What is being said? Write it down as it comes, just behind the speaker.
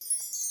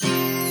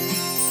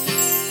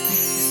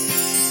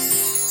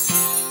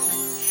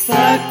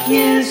Fuck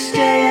you,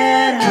 stay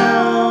at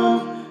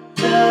home.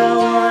 The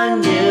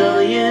 1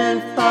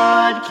 millionth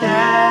podcast.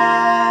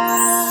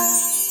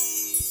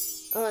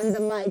 On the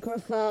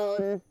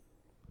microphone.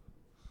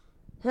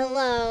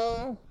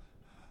 Hello.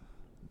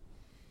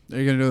 Are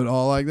you going to do it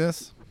all like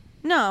this?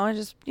 No, I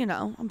just,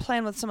 I'm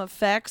playing with some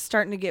effects,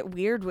 starting to get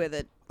weird with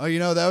it. Oh,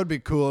 that would be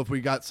cool if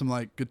we got some,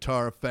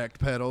 guitar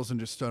effect pedals and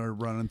just started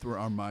running through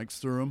our mics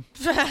through them.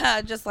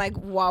 Just like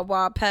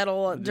wah-wah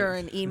pedal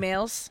during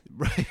emails.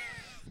 Right.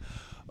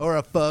 Or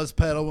a fuzz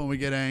pedal when we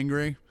get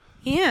angry.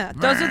 Yeah,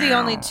 those are the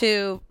only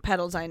two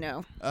pedals I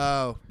know.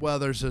 Oh, well,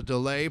 there's a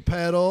delay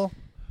pedal.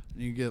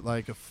 You get,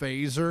 a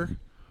phaser,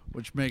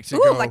 which makes it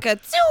Ooh, go... like a...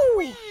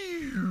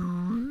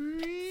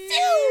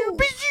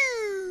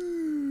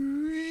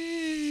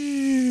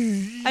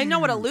 I know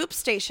what a loop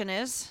station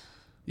is.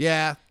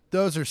 Yeah,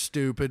 those are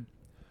stupid.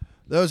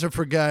 Those are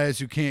for guys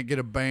who can't get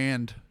a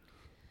band.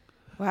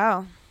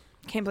 Wow.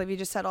 Can't believe you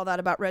just said all that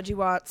about Reggie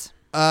Watts.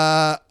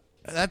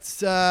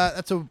 That's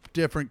a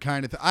different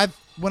kind of thing.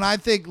 When I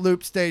think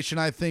loop station,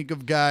 I think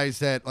of guys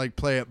that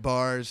play at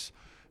bars,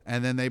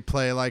 and then they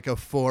play a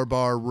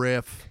 4-bar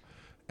riff,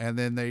 and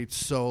then they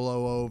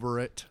solo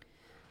over it.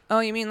 Oh,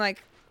 you mean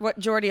like what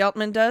Jordy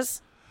Altman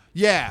does?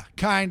 Yeah,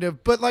 kind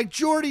of. But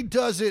Jordy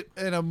does it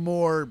in a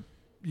more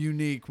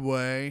unique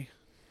way.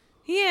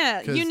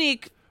 Yeah,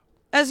 unique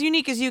as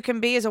you can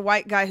be as a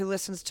white guy who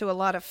listens to a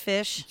lot of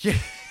Fish. Yeah.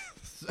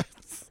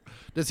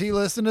 Does he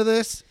listen to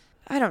this?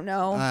 I don't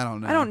know. I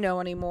don't know. I don't know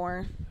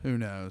anymore. Who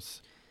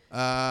knows?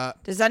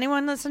 Does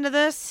anyone listen to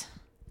this?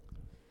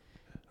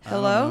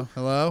 Hello?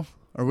 Hello?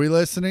 Are we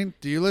listening?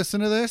 Do you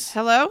listen to this?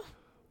 Hello?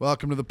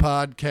 Welcome to the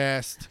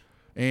podcast,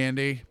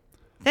 Andy.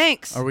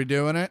 Thanks. Are we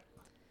doing it?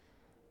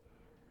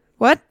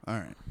 What?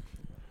 All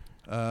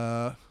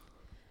right.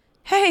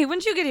 Hey,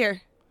 when'd you get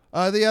here?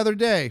 The other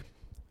day.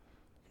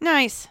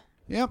 Nice.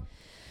 Yep.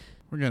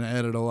 We're going to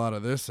edit a lot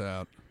of this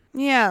out.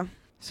 Yeah. I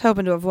was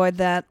hoping to avoid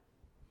that.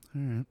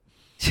 All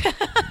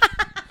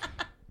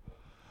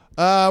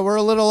right. We're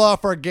a little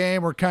off our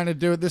game. We're kind of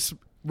doing this.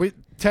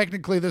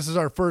 Technically, this is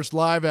our first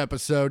live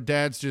episode.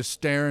 Dad's just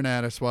staring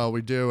at us while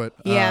we do it.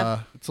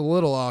 Yeah. It's a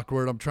little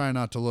awkward. I'm trying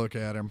not to look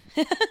at him.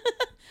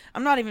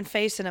 I'm not even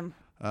facing him.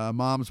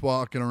 Mom's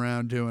walking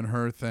around doing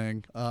her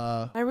thing.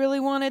 I really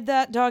wanted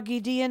that doggy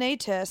DNA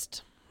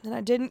test, and I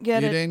didn't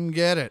get it. You didn't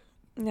get it.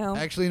 No.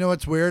 Actually, you know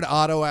what's weird?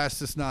 Otto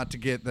asked us not to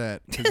get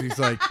that because he's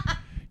like,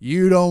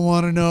 you don't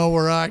want to know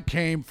where I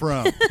came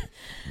from.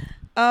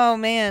 Oh,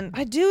 man.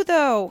 I do,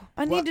 though.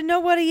 I need to know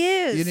what he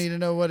is. You need to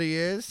know what he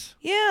is?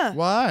 Yeah.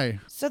 Why?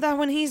 So that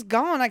when he's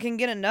gone, I can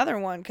get another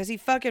one, because he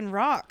fucking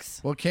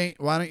rocks. Well,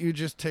 why don't you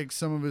just take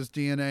some of his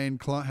DNA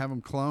and have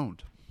him cloned?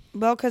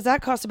 Well, because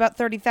that costs about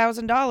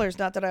 $30,000,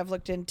 not that I've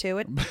looked into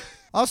it.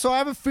 Also, I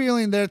have a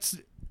feeling that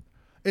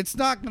it's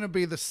not going to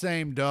be the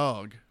same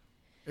dog.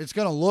 It's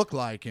going to look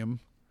like him,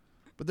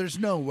 but there's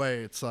no way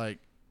it's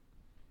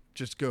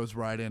just goes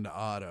right into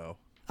Otto.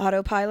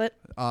 Autopilot?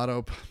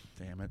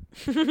 Damn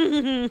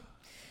it.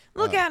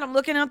 Look at him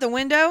looking out the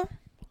window.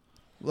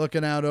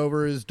 Looking out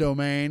over his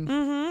domain.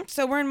 Mm-hmm.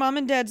 So we're in Mom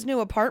and Dad's new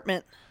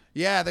apartment.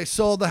 Yeah, they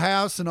sold the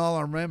house and all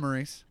our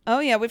memories. Oh,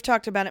 yeah, we've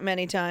talked about it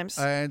many times.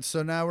 And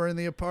so now we're in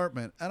the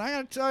apartment. And I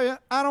got to tell you,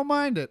 I don't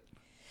mind it.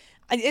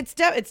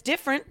 It's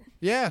different.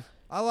 Yeah,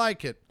 I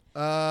like it.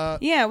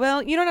 Yeah,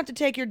 well, you don't have to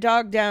take your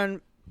dog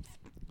down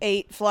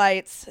 8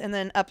 flights and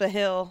then up a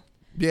hill.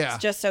 Yeah.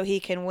 It's just so he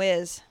can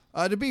whiz.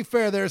 To be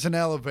fair, there's an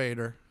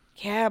elevator.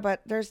 Yeah,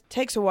 but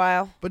takes a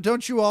while. But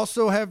don't you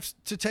also have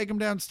to take him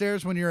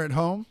downstairs when you're at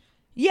home?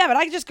 Yeah, but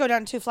I can just go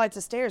down 2 flights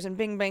of stairs and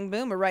bing, bang,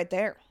 boom, we're right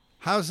there.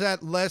 How's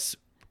that less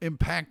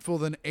impactful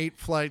than 8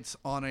 flights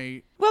on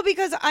a... Well,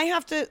 because I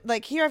have to,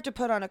 here I have to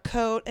put on a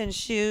coat and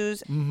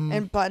shoes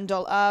and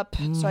bundle up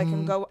so I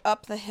can go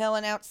up the hill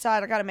and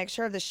outside. I got to make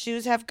sure the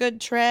shoes have good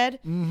tread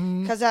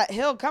because that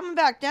hill coming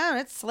back down,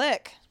 it's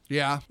slick.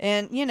 Yeah.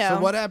 And, So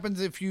what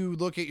happens if you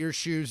look at your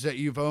shoes that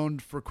you've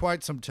owned for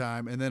quite some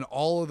time and then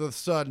all of a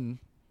sudden,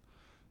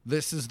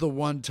 this is the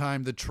one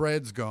time the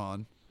tread's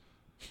gone?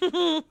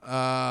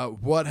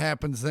 What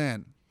happens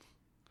then?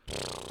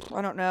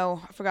 I don't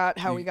know. I forgot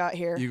how we got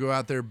here. You go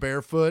out there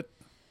barefoot?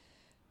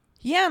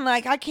 Yeah, and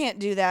I can't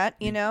do that,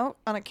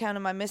 on account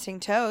of my missing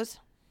toes.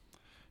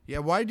 Yeah,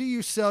 why do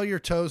you sell your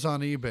toes on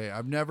eBay?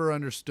 I've never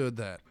understood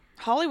that.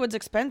 Hollywood's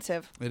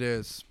expensive. It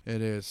is.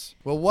 It is.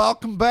 Well,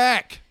 welcome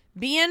back.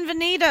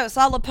 Bienvenidos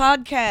a la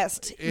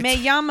podcast. Me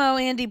llamo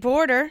Andy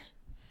Porter.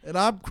 And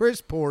I'm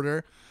Chris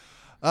Porter.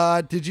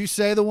 Did you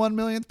say the 1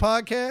 millionth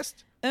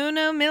podcast?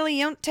 Uno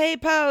millionte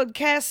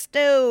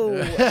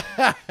podcasto.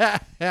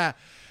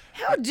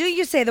 How do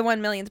you say the 1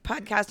 millionth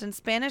podcast in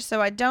Spanish so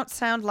I don't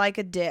sound like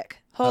a dick?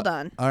 Hold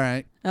on. All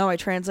right. Oh, I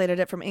translated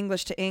it from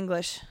English to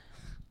English.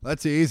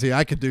 That's easy.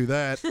 I could do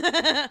that.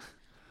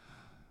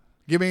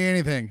 Give me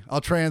anything.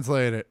 I'll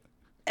translate it.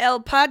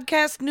 El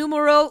podcast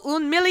numero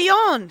 1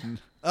 millón.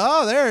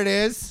 Oh, there it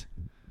is.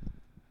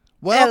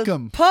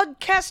 Welcome. El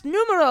podcast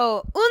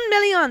número 1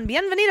 millón.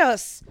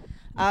 Bienvenidos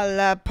a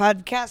la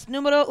podcast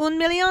número 1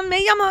 millón.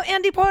 Me llamo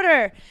Andy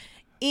Porter.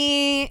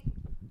 Y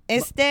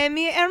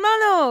mi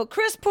hermano,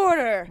 Chris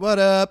Porter. What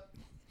up?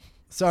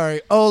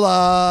 Sorry.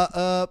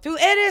 Hola. Tú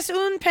eres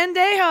un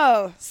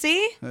pendejo.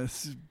 See?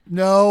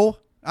 No.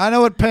 I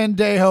know what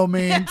pendejo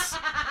means.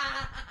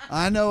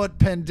 I know what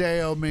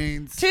pendejo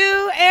means.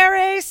 Tú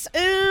eres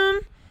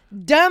un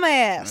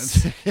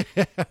dumbass.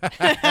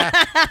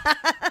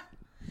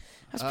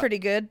 That's pretty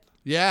good.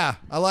 Yeah.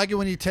 I like it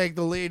when you take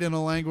the lead in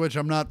a language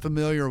I'm not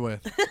familiar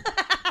with.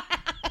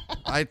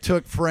 I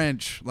took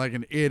French like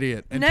an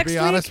idiot. And Next to be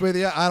week- honest with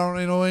you, I don't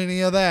know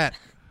any of that.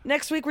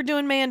 Next week we're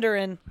doing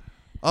Mandarin.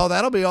 Oh,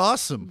 that'll be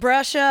awesome.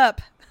 Brush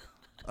up.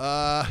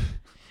 Uh,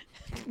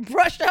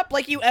 Brush up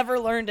like you ever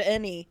learned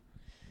any.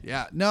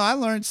 yeah. No, I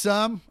learned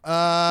some.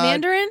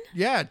 Mandarin?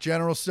 Yeah,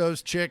 General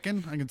Tso's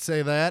chicken. I can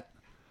say that.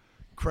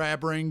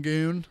 Crab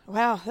Rangoon.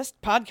 Wow, this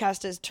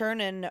podcast is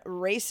turning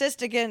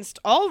racist against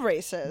all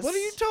races. What are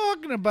you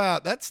talking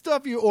about? That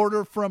stuff you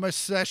order from a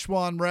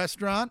Szechuan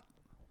restaurant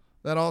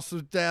that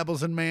also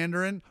dabbles in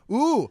Mandarin.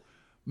 Ooh,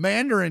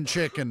 Mandarin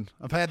chicken.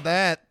 I've had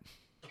that.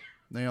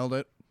 Nailed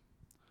it.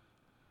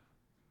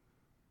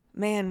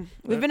 Man,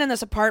 we've been in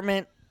this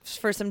apartment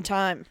for some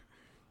time.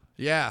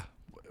 Yeah,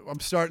 I'm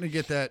starting to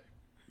get that.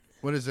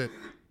 What is it?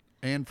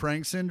 Anne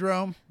Frank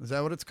syndrome? Is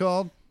that what it's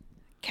called?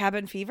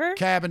 Cabin fever?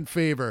 Cabin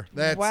fever.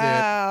 That's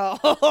wow.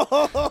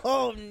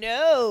 Oh,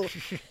 no.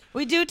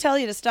 We do tell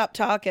you to stop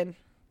talking.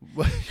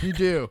 it. You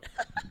do.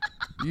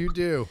 You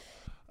do.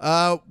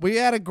 We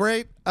had a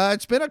great,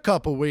 it's been a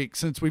couple weeks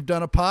since we've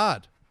done a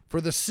pod. For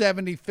the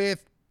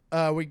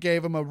 75th, we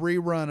gave them a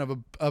rerun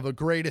of a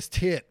greatest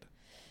hit.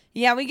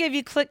 Yeah, we gave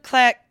you Click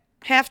Clack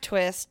Half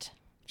Twist.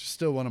 Which is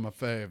still one of my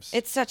faves.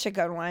 It's such a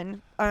good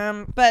one.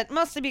 But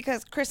mostly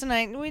because Chris and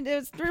I,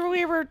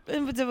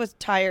 it was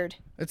tired.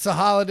 It's the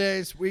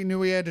holidays. We knew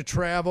we had to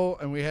travel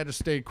and we had to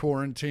stay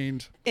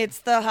quarantined. It's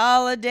the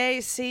holiday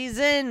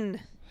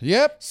season.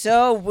 Yep.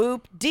 So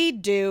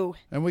whoop-dee-doo.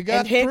 And we got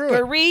and through it.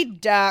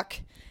 hickory-dock.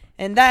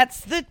 And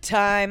that's the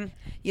time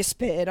you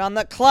spit on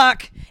the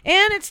clock.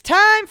 And it's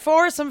time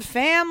for some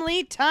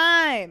family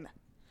time.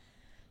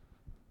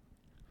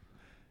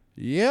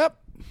 Yep.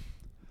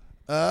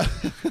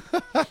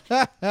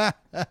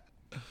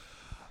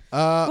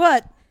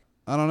 What?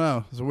 I don't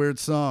know. It's a weird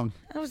song.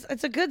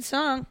 It's a good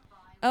song.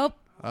 Oh,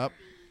 Up.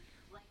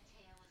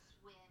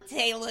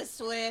 Taylor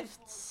Swift.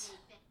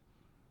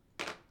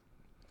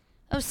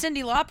 Oh,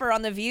 Cyndi Lauper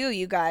on The View,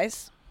 you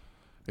guys.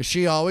 Is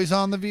she always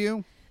on The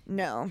View?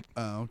 No,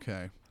 Oh,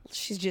 okay.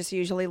 she's just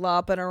usually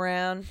lopping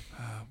around.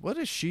 What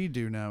does she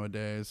do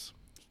nowadays?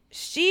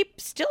 She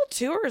still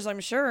tours, I'm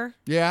sure.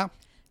 Yeah.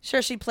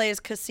 Sure, she plays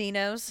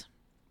casinos,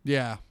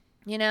 Yeah.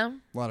 you know?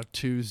 A lot of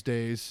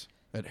Tuesdays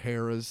at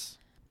Harrah's.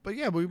 But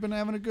yeah, we've been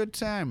having a good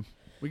time.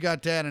 We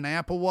got Dad an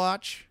Apple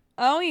Watch.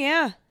 Oh,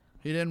 yeah.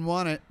 He didn't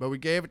want it, but we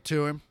gave it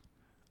to him,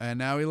 and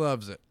now he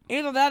loves it.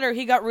 Either that or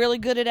he got really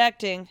good at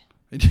acting.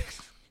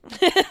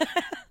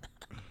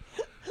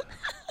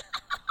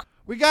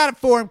 We got it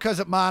for him because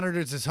it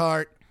monitors his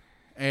heart,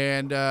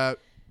 and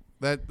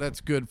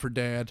that's good for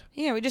Dad.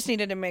 Yeah, we just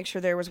needed to make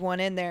sure there was one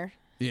in there.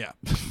 Yeah.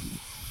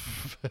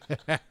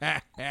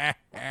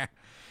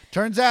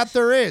 Turns out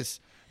there is,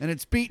 and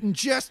it's beaten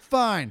just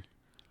fine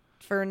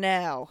For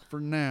now.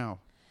 for now.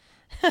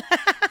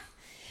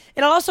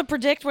 It'll also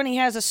predict when he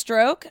has a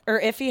stroke, or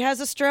if he has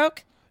a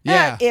stroke.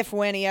 Yeah. If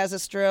when he has a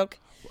stroke.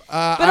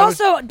 But I was-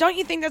 also, don't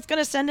you think that's going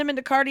to send him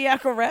into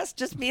cardiac arrest?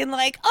 Just being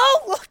like,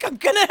 oh, look, I'm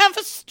going to have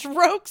a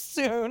stroke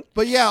soon.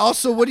 But yeah,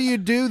 also, what do you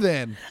do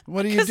then?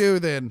 What do you do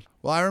then?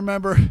 Well, I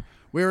remember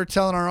we were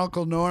telling our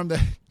Uncle Norm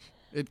that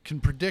it can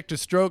predict a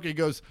stroke. He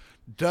goes,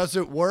 does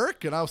it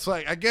work? And I was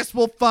like, I guess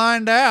we'll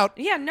find out.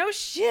 Yeah, no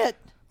shit.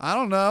 I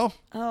don't know.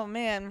 Oh,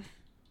 man.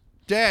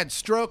 Dad,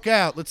 stroke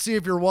out. Let's see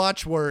if your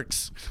watch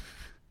works.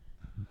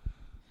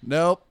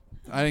 Nope.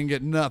 I didn't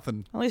get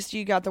nothing. At least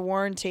you got the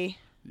warranty.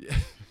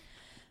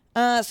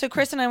 So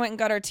Chris and I went and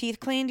got our teeth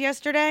cleaned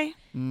yesterday.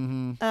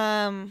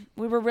 Mm-hmm.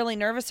 We were really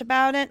nervous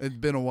about it. It's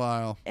been a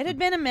while. It had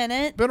been a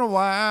minute Been a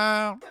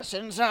while.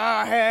 since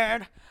I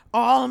had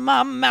all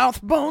my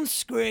mouth bones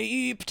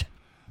scraped.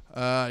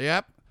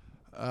 Yep.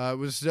 It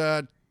was,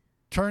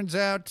 turns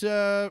out,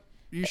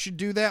 you should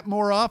do that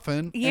more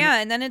often. Yeah,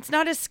 and then it's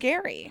not as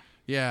scary.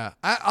 Yeah.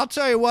 I'll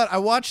tell you what, I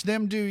watched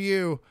them do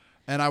you,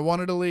 and I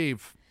wanted to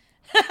leave.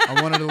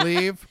 I wanted to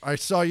leave. I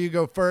saw you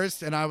go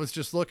first, and I was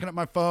just looking at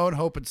my phone,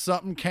 hoping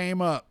something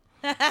came up.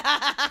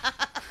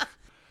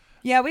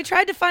 Yeah, we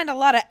tried to find a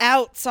lot of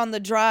outs on the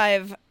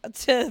drive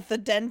to the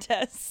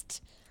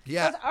dentist.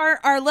 Yeah.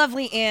 Our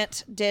lovely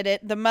aunt did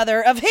it, the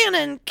mother of Hannah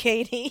and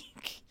Katie.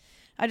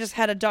 I just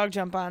had a dog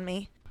jump on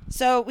me.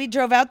 So we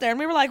drove out there, and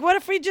we were like, what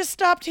if we just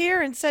stopped here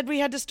and said we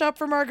had to stop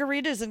for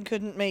margaritas and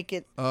couldn't make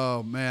it?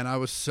 Oh, man, I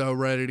was so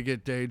ready to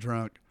get day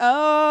drunk.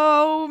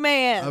 Oh,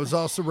 man. I was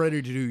also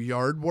ready to do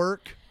yard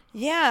work.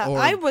 Yeah, Or-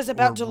 I was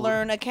about or- to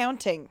learn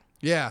accounting.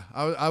 Yeah,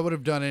 I would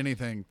have done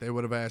anything they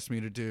would have asked me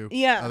to do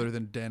Yeah. other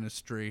than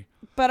dentistry.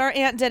 But our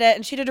aunt did it,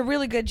 and she did a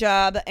really good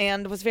job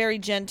and was very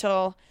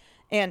gentle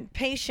and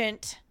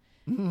patient,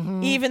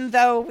 even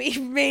though we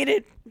made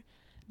it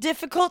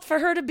difficult for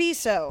her to be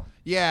so.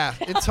 Yeah,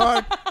 it's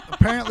hard.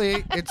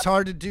 Apparently, it's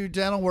hard to do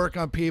dental work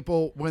on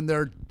people when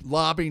they're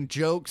lobbing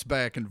jokes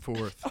back and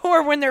forth.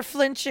 Or when they're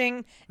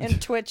flinching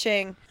and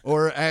twitching.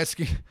 Or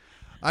asking...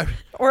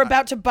 Or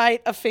about to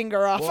bite a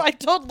finger off. I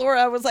told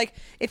Laura, I was like,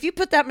 if you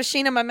put that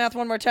machine in my mouth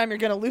one more time, you're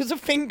going to lose a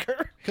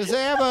finger. Because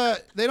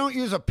they don't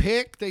use a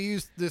pick. They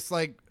use this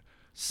like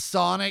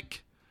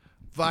sonic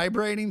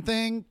vibrating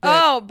thing.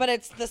 But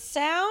it's the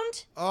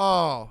sound?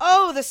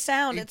 Oh, the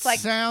sound. It's like...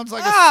 sounds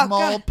like a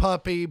small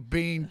puppy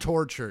being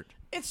tortured.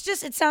 It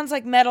sounds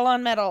like metal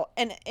on metal.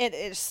 And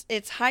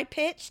it's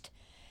high-pitched.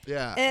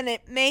 Yeah. And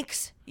it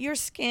makes your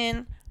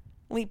skin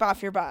leap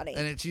off your body.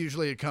 And it's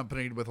usually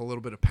accompanied with a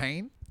little bit of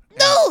pain.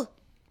 No!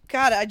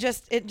 God, it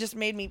just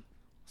made me...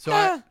 So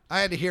I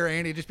had to hear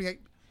Andy just be like,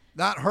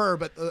 not her,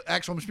 but the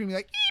actual machine be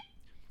like, eep,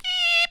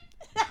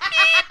 eep,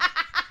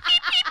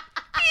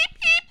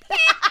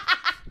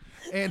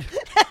 and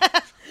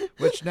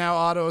which now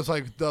Otto is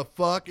like, the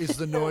fuck is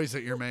the noise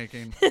that you're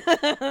making? Hey,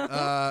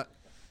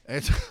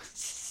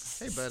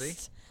 buddy.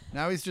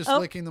 Now he's just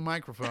licking the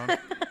microphone.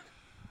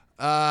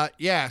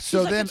 Yeah,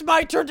 so then it's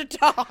my turn to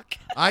talk.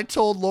 I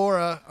told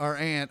Laura, our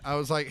aunt, I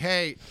was like,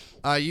 hey,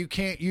 you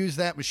can't use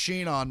that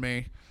machine on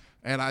me.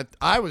 And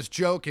I was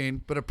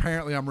joking, but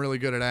apparently I'm really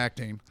good at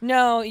acting.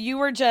 No, you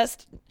were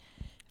just...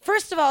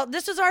 First of all,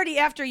 this was already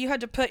after you had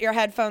to put your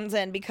headphones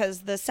in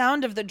because the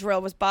sound of the drill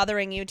was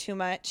bothering you too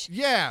much.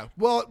 Yeah,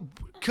 well,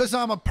 because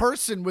I'm a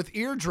person with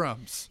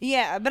eardrums.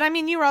 Yeah, but I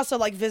mean, you were also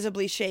like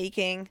visibly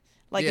shaking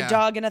like a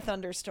dog in a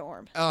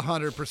thunderstorm.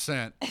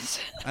 100%.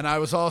 And I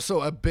was also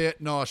a bit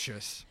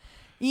nauseous.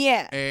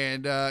 Yeah.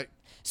 And...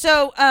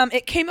 So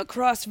it came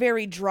across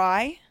very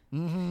dry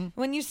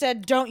when you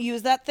said, don't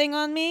use that thing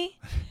on me.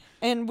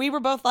 And we were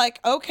both like,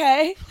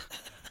 okay.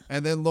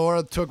 And then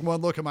Laura took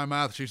one look at my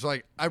mouth. She's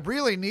like, I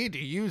really need to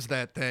use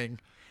that thing.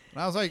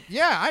 And I was like,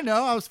 yeah, I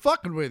know. I was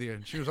fucking with you.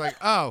 And she was like,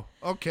 oh,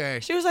 okay.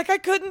 She was like, I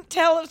couldn't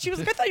tell. She was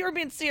like, I thought you were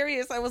being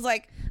serious. I was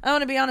like, I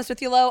want to be honest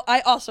with you, Lo.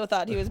 I also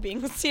thought he was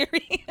being serious.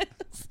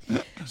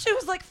 She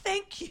was like,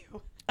 thank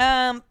you.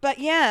 But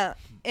yeah,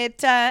 it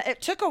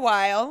took a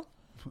while.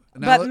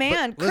 Now, but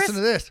man, Chris, listen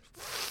to this.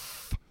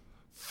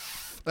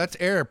 That's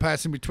air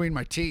passing between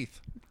my teeth.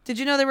 Did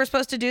you know they were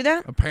supposed to do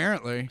that?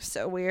 Apparently.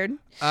 So weird.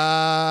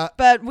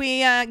 But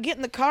we get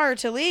in the car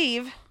to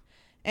leave,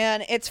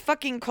 and it's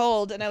fucking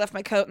cold, and I left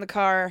my coat in the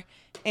car,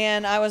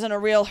 and I was in a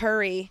real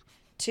hurry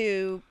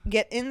to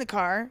get in the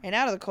car and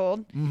out of the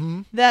cold,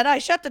 that I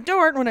shut the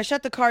door, and when I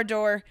shut the car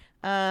door,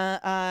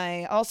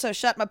 I also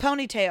shut my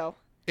ponytail.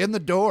 In the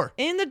door.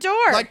 In the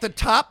door. Like the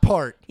top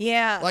part.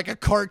 Yeah. Like a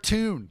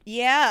cartoon.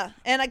 Yeah.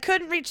 And I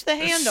couldn't reach the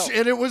handle.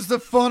 And it was the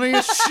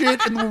funniest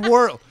shit in the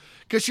world.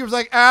 Because she was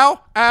like, ow,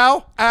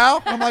 ow,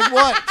 ow. I'm like,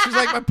 what? She's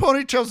like, my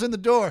ponytail's in the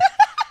door.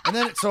 And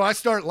then, so I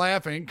start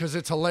laughing because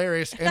it's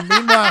hilarious. And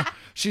meanwhile,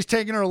 she's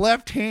taking her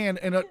left hand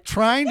and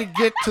trying to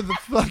get to the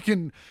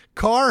fucking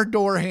car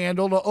door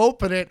handle to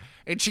open it.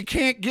 And she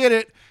can't get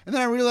it. And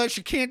then I realize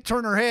she can't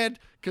turn her head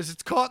because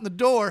it's caught in the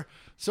door.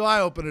 So I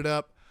open it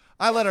up.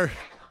 I let her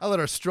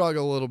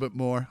struggle a little bit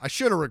more. I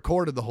should have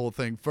recorded the whole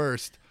thing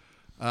first,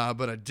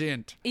 but I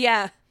didn't.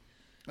 Yeah.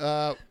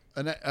 A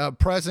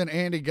present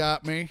Andy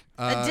got me.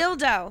 A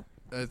dildo.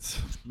 It's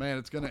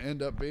going to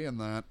end up being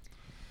that.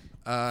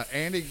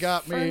 Andy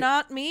got me. For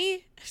not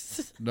me?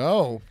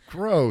 No,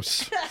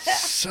 gross.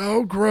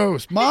 So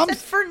gross. Mom.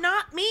 It's for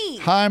not me.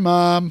 Hi,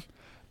 Mom.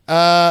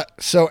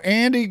 So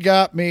Andy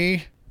got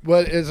me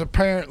what is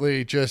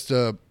apparently just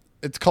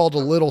it's called a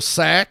little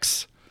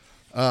sax,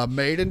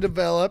 made and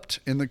developed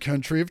in the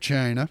country of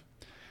China.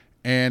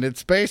 And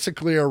it's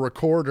basically a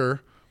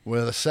recorder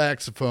with a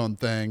saxophone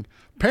thing.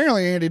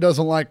 Apparently, Andy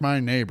doesn't like my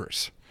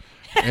neighbors.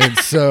 And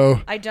so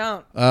I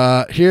don't.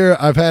 Here,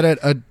 I've had it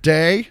a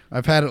day.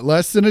 I've had it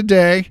less than a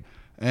day.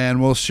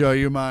 And we'll show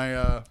you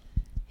my...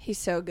 He's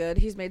so good.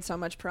 He's made so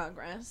much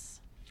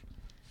progress.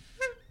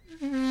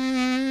 I'm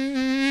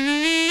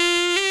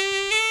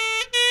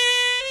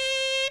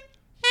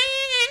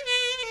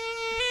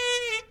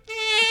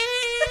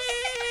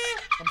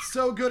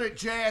so good at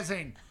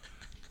jazzing.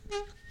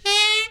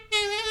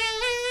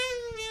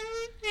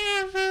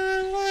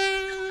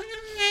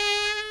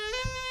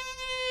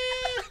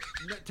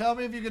 Tell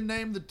me if you can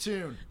name the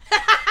tune. Here,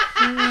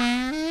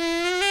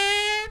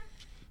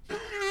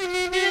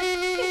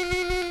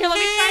 let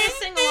me try to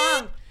sing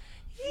along.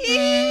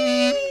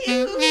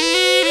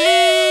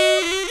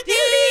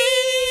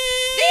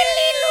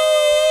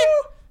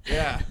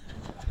 Yeah.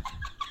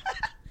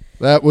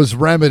 That was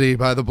Remedy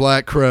by the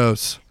Black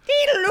Crows.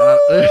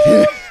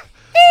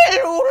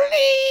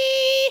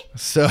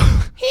 So,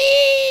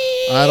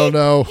 I don't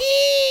know.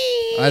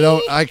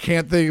 I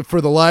can't think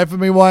for the life of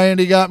me why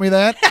Andy got me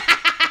that.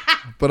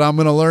 But I'm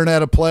going to learn how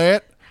to play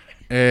it.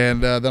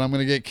 And then I'm going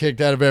to get kicked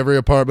out of every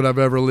apartment I've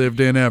ever lived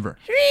in ever.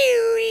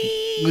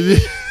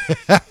 The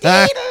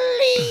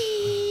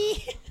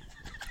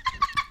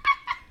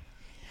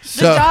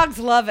dogs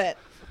love it.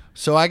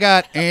 So I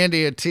got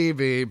Andy a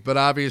TV, but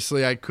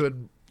obviously I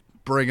could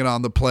bring it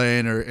on the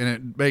plane, and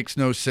it makes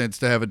no sense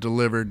to have it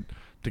delivered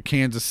to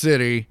Kansas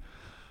City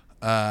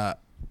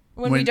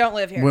When we don't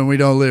live here. When we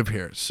don't live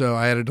here. So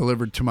I had it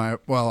delivered to I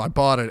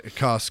bought it at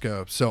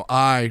Costco. So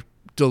I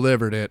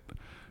delivered it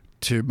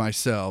to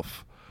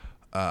myself,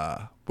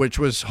 which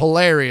was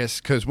hilarious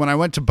because when I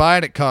went to buy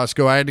it at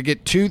Costco, I had to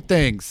get two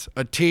things,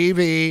 a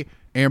TV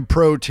and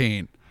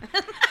protein.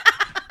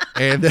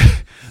 And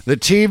the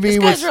TV this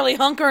was guy's really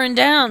hunkering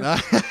down.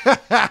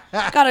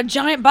 Got a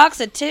giant box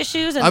of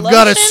tissues and I've lotion.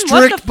 got a What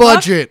strict the fuck?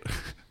 budget.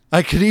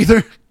 I can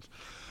either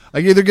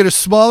get a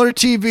smaller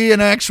TV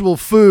and actual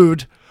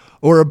food,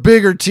 or a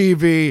bigger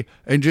TV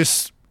and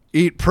just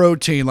eat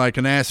protein like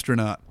an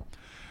astronaut.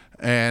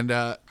 And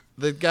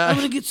the guy, I'm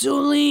gonna get so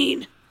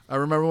lean. I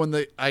remember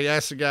when I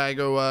asked the guy, I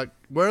go,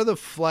 where are the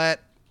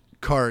flat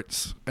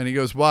carts? And he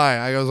goes, why?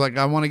 I was like,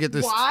 I want to get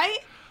this. Why?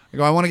 I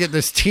go, I want to get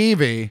this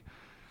TV.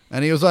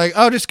 And he was like,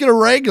 oh, just get a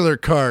regular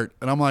cart.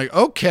 And I'm like,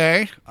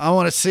 okay, I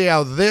want to see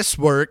how this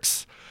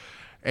works.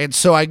 And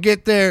so I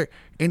get there,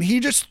 and he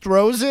just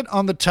throws it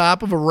on the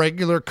top of a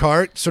regular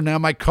cart. So now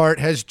my cart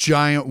has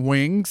giant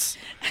wings.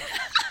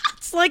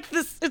 It's like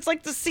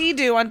the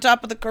Sea-Doo on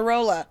top of the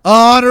Corolla.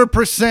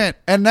 100%.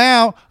 And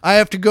now I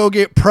have to go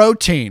get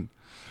protein.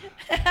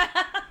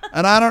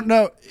 And I don't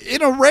know.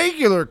 In a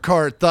regular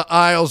cart, the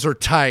aisles are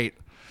tight.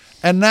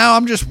 And now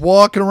I'm just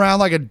walking around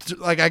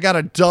like I got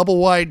a double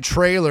wide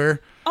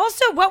trailer.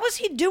 Also, what was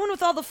he doing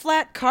with all the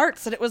flat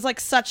carts that it was like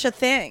such a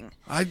thing?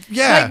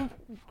 Yeah.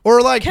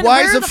 Or like, why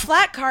where is are the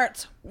flat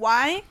carts?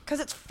 Why? Because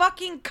it's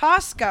fucking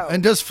Costco.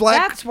 And that's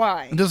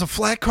why. And does a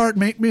flat cart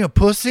make me a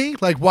pussy?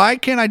 Like, why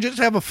can't I just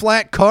have a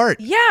flat cart?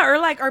 Yeah, or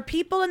like, are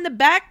people in the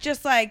back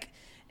just like,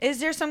 is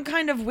there some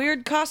kind of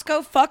weird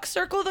Costco fuck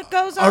circle that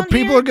goes on? Are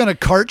people here? going to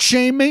cart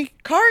shame me?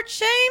 Cart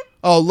shame?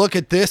 Oh, look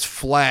at this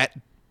flatty.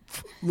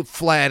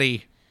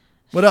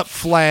 What up,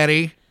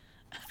 flatty?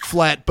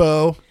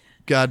 Flatbo.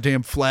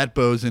 Goddamn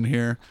flatbows in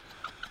here.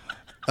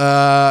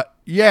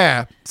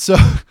 Yeah. So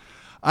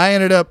I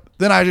ended up,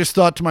 then I just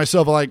thought to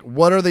myself, like,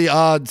 what are the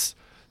odds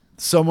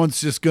someone's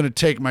just going to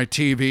take my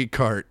TV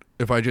cart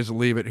if I just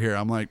leave it here?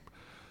 I'm like,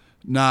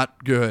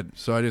 not good.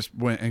 So I just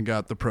went and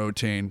got the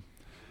protein.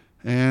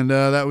 And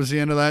that was the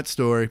end of that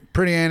story.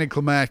 Pretty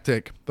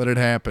anticlimactic, but it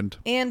happened.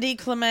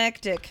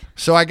 Anticlimactic.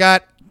 So I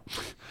got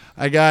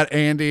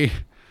Andy.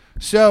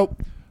 So,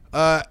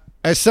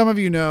 as some of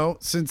you know,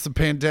 since the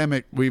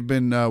pandemic, we've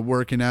been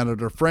working out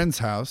at our friend's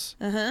house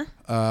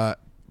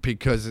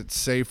because it's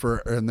safer,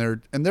 and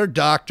they're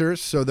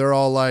doctors, so they're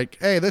all like,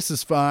 "Hey, this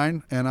is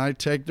fine," and I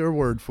take their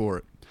word for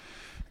it.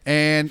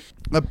 And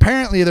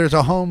apparently, there's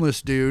a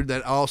homeless dude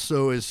that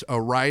also is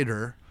a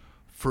writer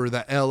for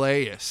the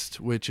LAist,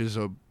 which is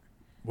a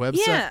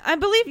website. Yeah, I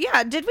believe.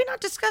 Yeah, did we not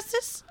discuss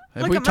this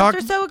Have like we a talked,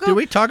 month or so ago? Did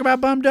we talk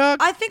about Bum Dog?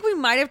 I think we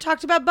might have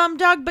talked about Bum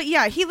Dog, but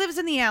yeah, he lives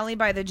in the alley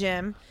by the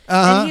gym,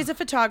 Uh-huh. and he's a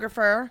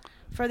photographer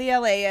for the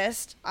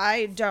LAist.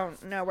 I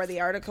don't know where the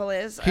article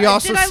is. He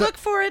also did I sa- look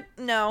for it?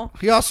 No.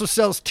 He also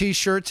sells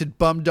T-shirts at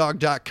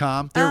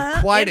bumdog.com.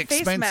 They're quite and face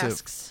expensive.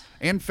 masks.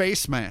 And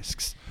face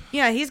masks.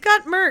 Yeah, he's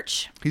got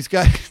merch. He's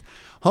got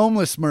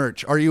homeless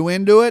merch. Are you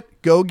into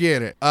it? Go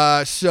get it.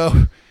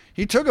 So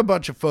he took a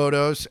bunch of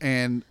photos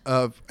and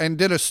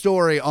did a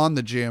story on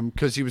the gym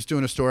because he was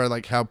doing a story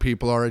like how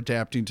people are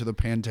adapting to the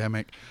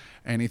pandemic,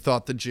 and he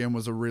thought the gym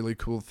was a really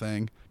cool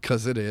thing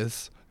because it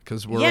is.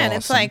 Because we're and awesome.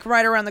 it's like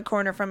right around the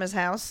corner from his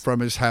house.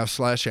 From his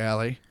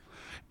house/alley.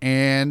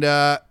 And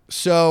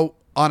so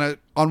on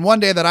one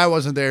day that I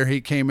wasn't there,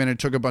 he came in and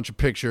took a bunch of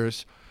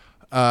pictures,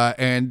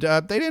 and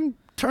they didn't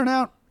turn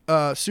out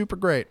super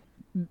great.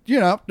 You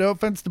know, no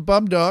offense to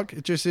Bum Dog,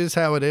 it just is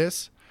how it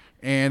is.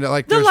 And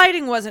like The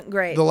lighting wasn't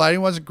great. the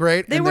lighting wasn't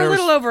great. They and were a there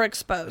little was,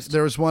 overexposed.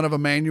 There was one of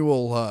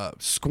Emmanuel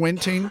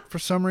squinting for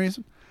some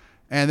reason,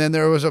 and then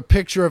there was a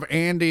picture of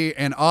Andy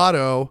and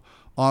Otto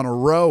on a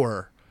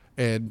rower.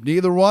 And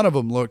neither one of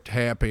them looked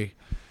happy.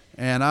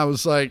 And I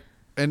was like,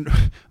 and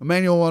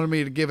Emmanuel wanted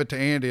me to give it to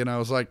Andy. And I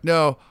was like,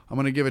 no, I'm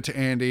going to give it to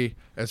Andy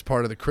as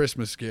part of the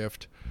Christmas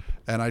gift.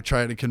 And I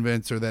tried to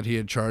convince her that he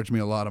had charged me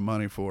a lot of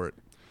money for it.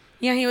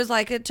 Yeah, he was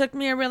like, it took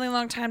me a really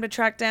long time to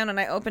track down, and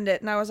I opened it,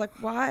 and I was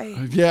like,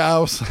 why? Yeah, I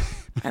was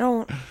I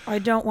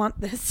don't want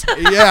this.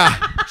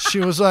 yeah. She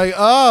was like,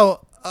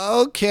 oh,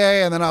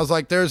 okay. And then I was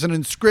like, there's an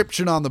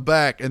inscription on the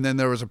back. And then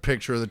there was a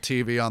picture of the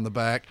TV on the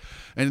back.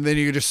 And then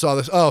you just saw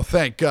this. Oh,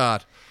 thank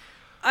God.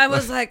 I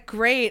was like,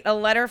 great, a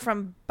letter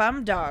from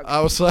Bum Dog.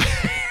 I was like,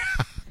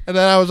 and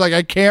then I was like,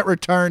 I can't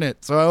return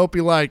it. So I hope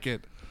you like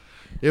it.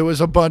 It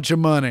was a bunch of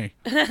money.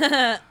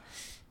 But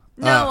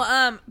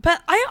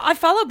I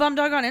follow Bum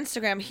Dog on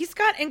Instagram. He's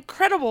got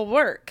incredible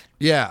work.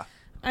 Yeah.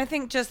 I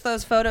think just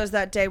those photos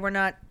that day were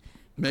not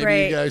Maybe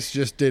great. you guys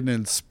just didn't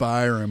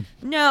inspire him.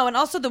 No, and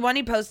also the one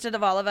he posted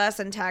of all of us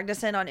and tagged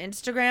us in on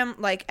Instagram,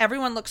 like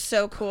everyone looks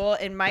so cool.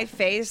 In my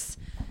face,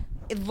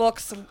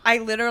 I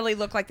literally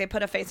look like they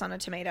put a face on a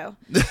tomato.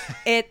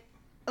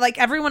 Like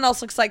everyone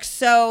else looks like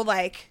so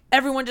like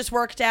everyone just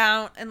worked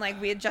out and like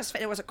we had just,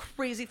 it was a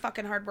crazy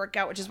fucking hard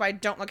workout, which is why I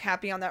don't look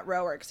happy on that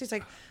rower. Cause he's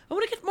like, I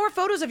want to get more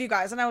photos of you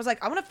guys. And I was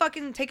like, I want to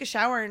fucking take a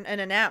shower and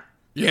a nap.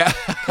 Yeah.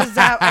 Because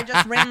I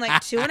just ran like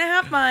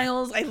 2.5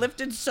 miles. I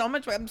lifted so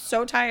much. I'm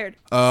so tired.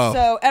 Oh.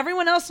 So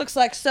everyone else looks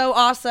like so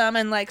awesome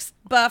and like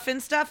buff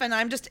and stuff, and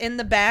I'm just in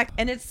the back,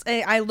 and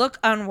I look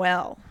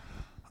unwell.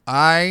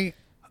 The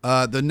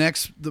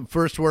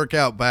first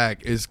workout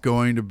back is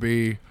going to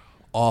be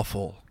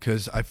awful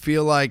because I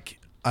feel like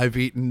I've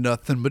eaten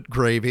nothing but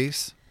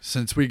gravies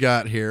since we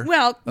got here.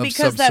 Well, of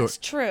because some that's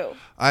sort. true.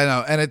 I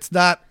know, and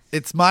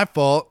it's my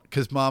fault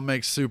because Mom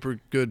makes super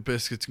good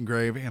biscuits and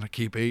gravy, and I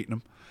keep eating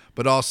them.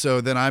 But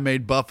also, then I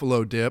made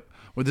buffalo dip,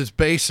 which is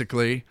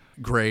basically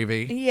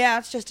gravy. Yeah,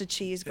 it's just a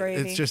cheese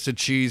gravy. It's just a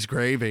cheese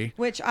gravy.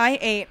 Which I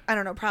ate, I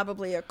don't know,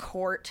 probably a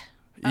quart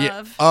Yeah.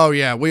 of. Oh,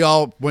 yeah. We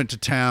all went to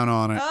town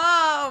on it.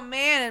 Oh,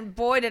 man, and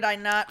boy, did I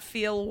not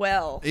feel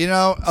well. You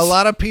know, a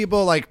lot of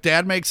people, like,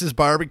 Dad makes his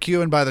barbecue,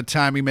 and by the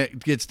time he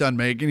gets done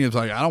making, he's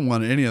like, I don't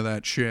want any of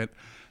that shit.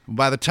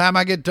 By the time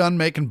I get done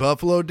making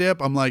buffalo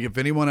dip, I'm like, if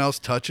anyone else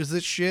touches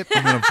this shit,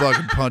 I'm going to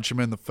fucking punch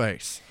him in the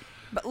face.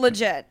 But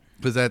legit.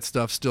 Because that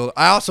stuff still...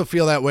 I also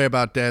feel that way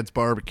about Dad's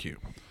barbecue.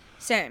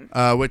 Same.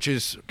 Which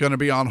is going to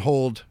be on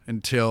hold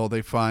until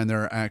they find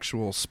their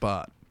actual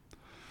spot.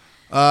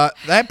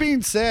 That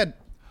being said,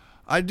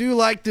 I do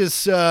like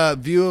this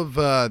view of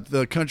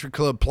the Country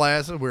Club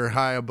Plaza. We're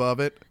high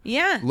above it.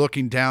 Yeah.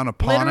 Looking down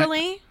upon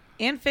Literally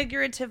and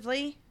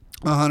figuratively.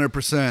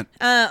 100%.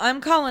 I'm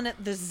calling it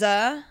the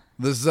Z.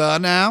 The Z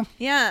now?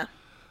 Yeah.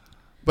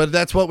 But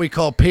that's what we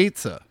call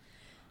pizza.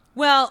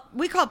 Well,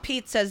 we call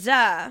pizza Z.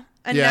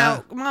 And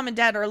Yeah. now Mom and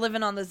Dad are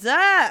living on the Z.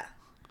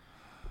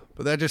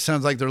 But that just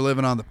sounds like they're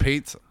living on the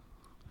pizza.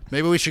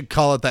 Maybe we should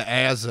call it the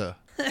Azza.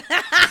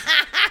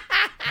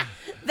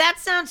 That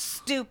sounds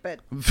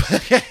stupid.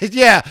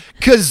 Yeah,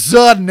 because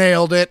Z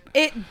nailed it.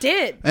 It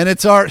did. And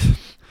it's our...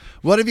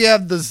 What if you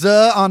have the Z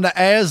on the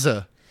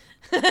Azza?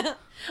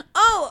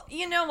 Oh,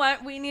 you know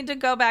what we need to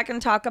go back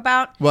and talk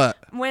about? What?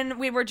 When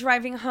we were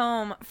driving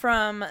home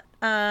from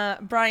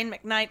Brian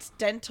McKnight's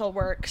Dental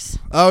Works.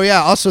 Oh,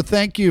 yeah. Also,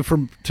 thank you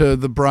to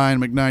the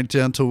Brian McKnight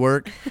Dental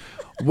Work.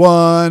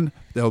 1,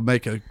 they'll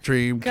make a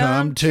dream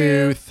come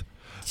tooth.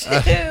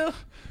 2,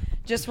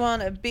 just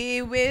want to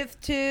be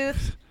with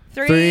tooth.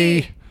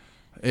 3,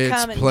 it's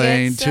come and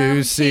plain get to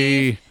some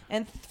see. teeth.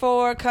 And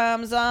 4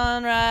 comes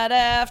on right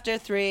after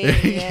 3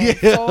 and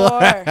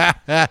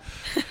 4.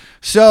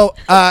 So,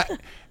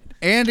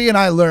 Andy and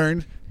I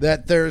learned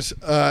that there's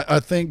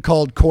a thing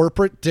called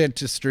corporate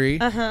dentistry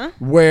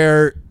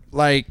where,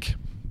 like,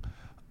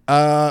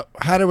 how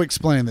to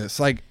explain this?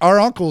 Like, our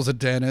uncle's a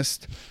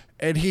dentist,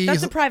 and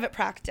That's a private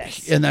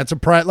practice. and that's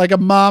like a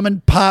mom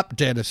and pop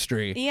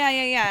dentistry. Yeah.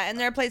 And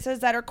there are places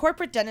that are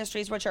corporate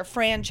dentistries, which are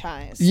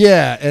franchised.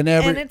 Yeah, and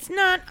And it's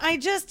not,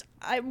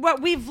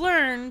 what we've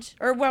learned,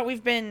 or what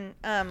we've been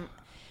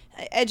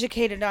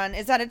educated on,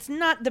 is that it's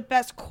not the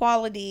best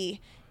quality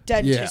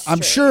dentistry. yeah,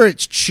 I'm sure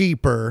it's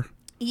cheaper.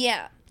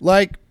 Yeah.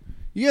 Like,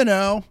 you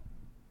know,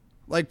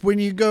 like when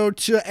you go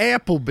to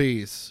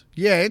Applebee's,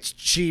 yeah, it's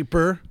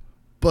cheaper,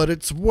 but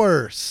it's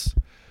worse.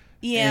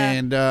 Yeah.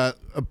 And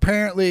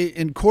apparently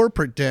in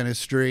corporate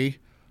dentistry,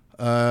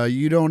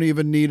 you don't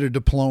even need a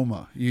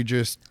diploma.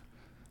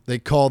 They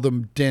call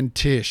them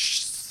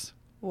dentists.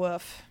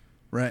 Woof.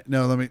 Right?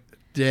 No,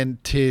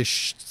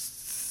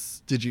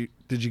 dentists. Did you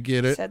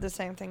get it? Said the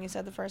same thing you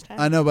said the first time.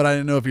 I know, but I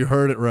didn't know if you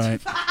heard it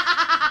right.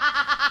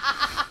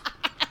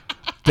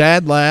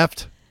 Dad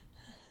laughed.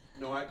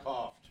 No, I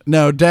coughed.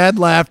 No, Dad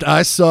laughed.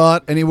 I saw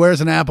it, and he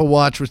wears an Apple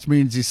Watch, which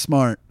means he's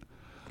smart.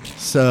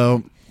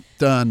 So,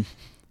 done.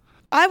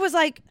 I was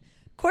like,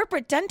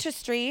 corporate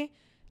dentistry?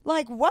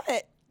 Like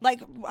what?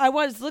 Like, I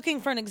was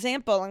looking for an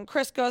example, and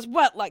Chris goes,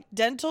 what, like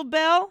Dental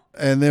Bell?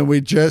 And then we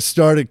just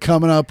started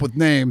coming up with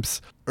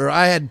names. Or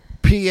I had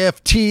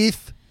PF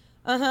Teeth.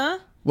 Uh-huh.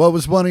 What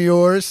was one of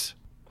yours?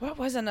 What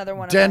was another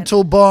one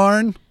Dental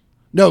Barn.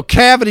 No,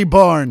 Cavity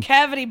Barn. of mine?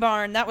 Cavity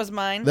Barn, that was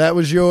mine. That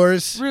was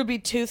yours. Ruby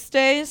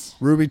Toothstays.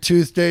 Ruby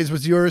Tuesdays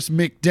was yours.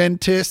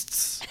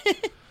 McDentists.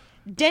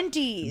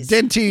 Denties.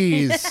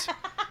 Denties.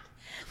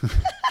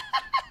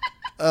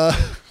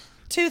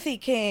 Toothy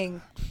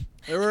King.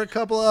 There were a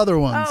couple other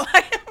ones. Oh,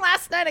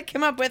 last night I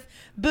came up with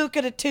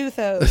Buca Di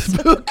Tootho.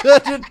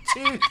 Buca Di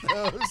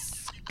Toothos.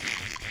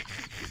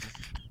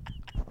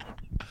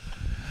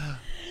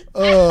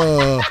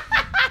 Oh.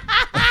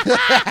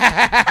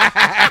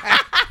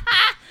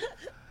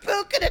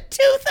 Buca Di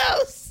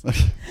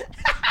Toothos.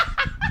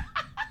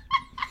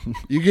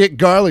 You get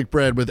garlic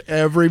bread with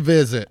every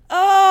visit.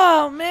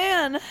 Oh,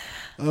 man.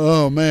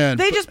 Oh, man.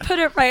 They just put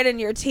it right in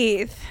your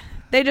teeth.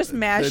 They just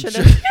mash it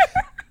in That's-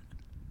 there.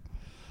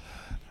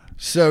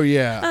 So,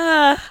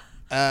 yeah.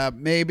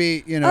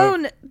 Maybe, you know.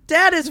 Oh,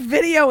 Dad is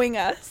videoing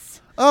us.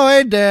 Oh,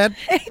 hey, Dad.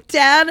 Hey,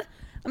 Dad.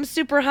 I'm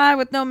super high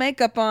with no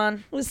makeup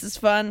on. This is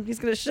fun. He's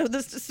going to show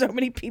this to so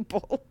many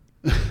people.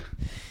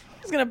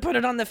 He's going to put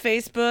it on the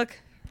Facebook.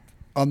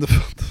 On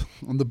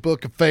the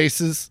Book of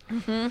Faces.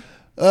 Mm-hmm.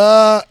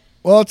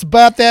 Well, it's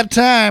about that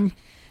time.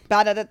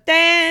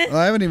 Ba-da-da-da.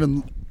 I haven't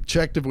even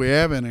checked if we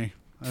have any.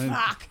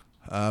 Fuck.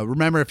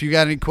 Remember, if you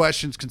got any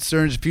questions,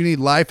 concerns, if you need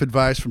life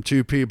advice from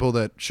two people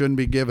that shouldn't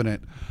be giving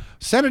it,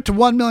 Send it to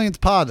 1 millionth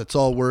pod. That's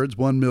all words.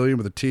 1 million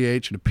with a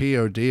TH and a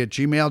POD at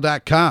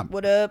gmail.com.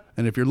 What up?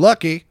 And if you're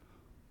lucky,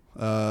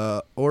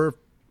 or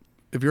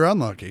if you're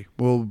unlucky,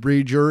 we'll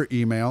read your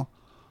email.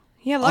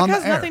 Yeah, luck on the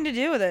has air. nothing to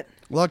do with it.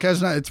 Luck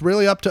has not. It's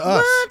really up to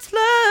us. What's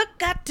luck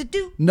got to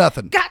do?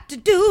 Nothing. Got to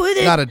do with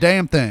it. Not a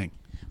damn thing.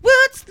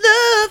 What's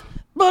love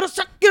but a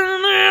second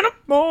and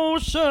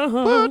emotion?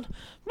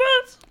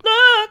 What's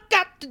love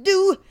got to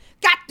do?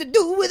 Got to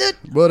do with it.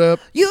 What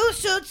up? You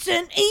should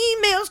send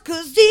emails,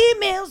 cause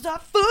emails are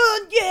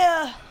fun,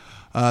 yeah.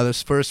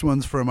 This first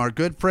one's from our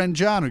good friend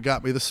John, who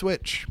got me the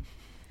Switch.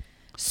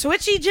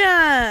 Switchy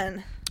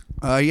John.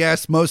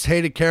 Yes, most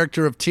hated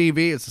character of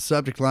TV is the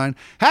subject line.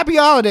 Happy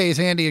holidays,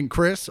 Andy and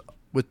Chris,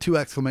 with 2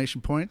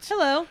 exclamation points.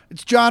 Hello.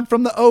 It's John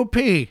from the OP.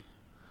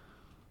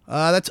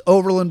 That's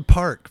Overland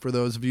Park, for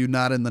those of you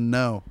not in the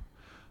know.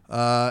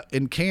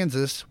 In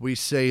Kansas, we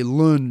say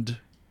Lund,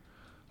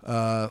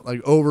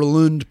 like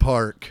Overland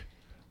Park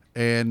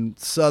and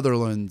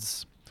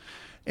Sutherland's.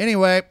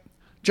 Anyway,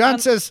 John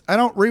says, I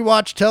don't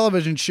rewatch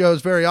television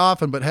shows very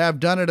often, but have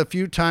done it a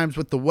few times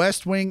with The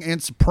West Wing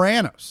and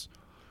Sopranos.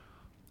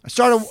 I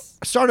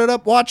started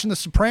up watching The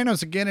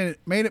Sopranos again, and it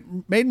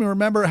made me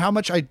remember how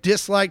much I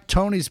disliked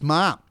Tony's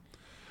mom.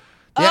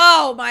 Yeah.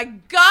 Oh my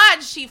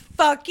God, she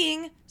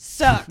fucking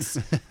sucks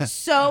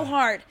so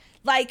hard.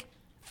 Like,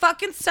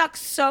 fucking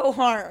sucks so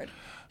hard.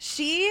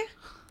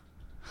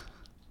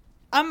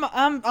 I'm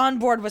on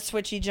board with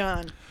Switchy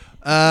John.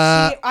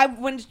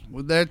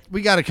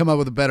 We got to come up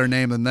with a better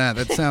name than that.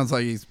 That sounds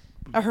like he's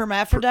A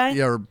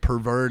hermaphrodite? or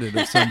perverted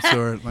of some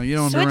sort. Like, you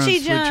don't want to Switchy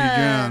Switchy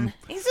John.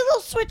 He's a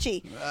little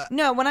switchy.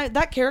 No, when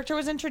that character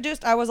was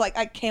introduced, I was like,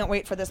 I can't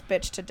wait for this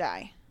bitch to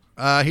die.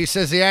 He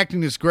says the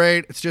acting is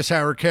great. It's just how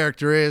her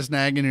character is,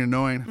 nagging and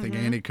annoying. I think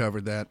Andy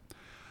covered that.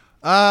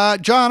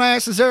 John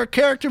asks, is there a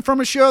character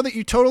from a show that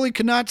you totally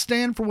cannot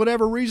stand for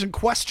whatever reason? ?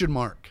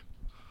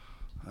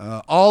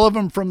 All of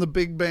them from The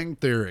Big Bang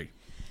Theory.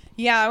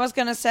 Yeah, I was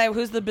going to say,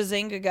 who's the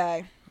Bazinga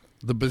guy?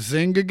 The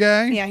Bazinga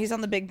guy? Yeah, he's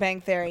on The Big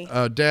Bang Theory.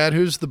 Dad,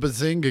 who's the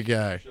Bazinga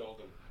guy?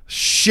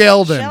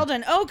 Sheldon.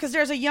 Sheldon. Oh, because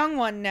there's a young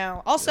one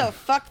now. Also,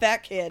 fuck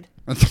that kid.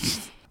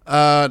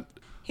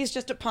 He's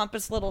just a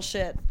pompous little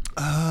shit.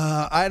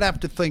 I'd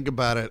have to think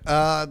about it.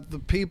 A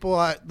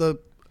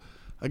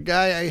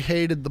guy I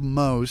hated the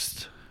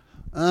most.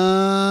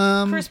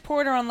 Chris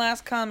Porter on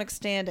Last Comic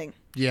Standing.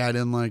 Yeah, I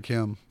didn't like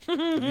him.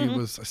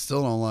 I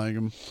still don't like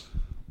him.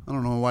 I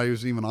don't know why he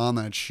was even on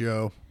that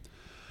show.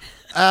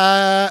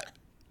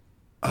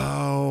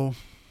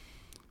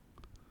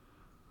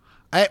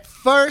 At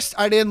first,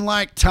 I didn't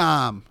like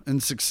Tom in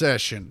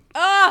Succession.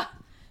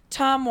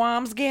 Tom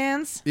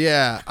Wamsgans.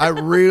 Yeah, I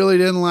really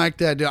didn't like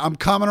that dude. I'm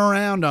coming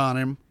around on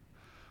him.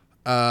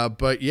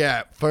 But yeah,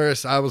 at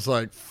first I was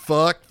like,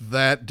 fuck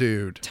that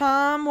dude.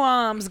 Tom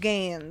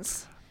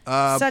Wamsgans.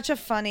 Such a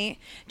funny.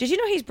 Did you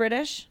know he's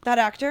British? That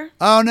actor?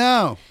 Oh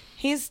no.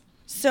 He's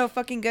so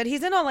fucking good.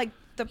 He's in all like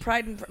the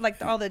Pride and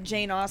all the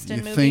Jane Austen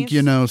You movies. think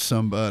you know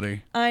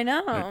somebody. I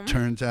know. It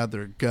turns out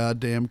they're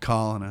goddamn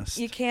colonists.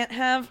 You can't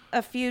have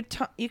you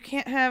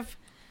can't have,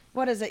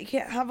 what is it? You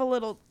can't have a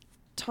little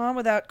Tom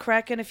without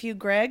cracking a few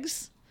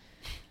Gregs.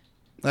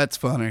 That's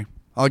funny.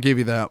 I'll give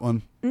you that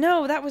one.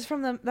 No, that's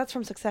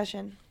from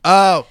Succession.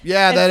 Oh,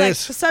 yeah, It's that like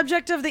is. the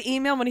subject of the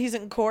email when he's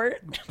in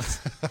court.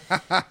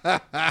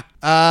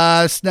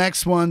 This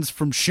next one's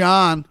from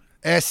Sean,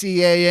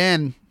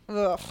 Sean.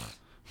 Ugh.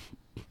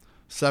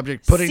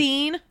 Subject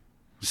putting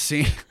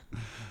Scene.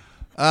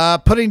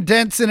 putting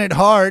dents in it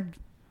hard.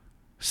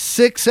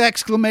 6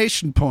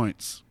 exclamation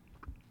points.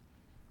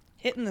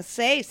 Hitting the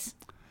face.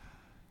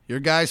 Your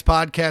guys'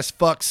 podcast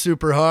fucks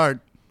super hard.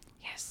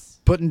 Yes.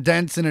 Putting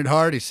dents in it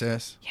hard, he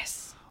says. Yes.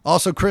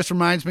 Also, Chris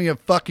reminds me of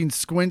fucking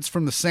Squints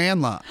from The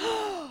Sandlot.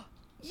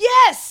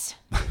 Yes.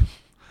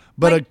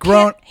 But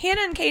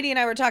Hannah and Katie and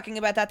I were talking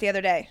about that the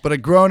other day. But a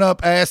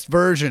grown-up ass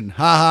version.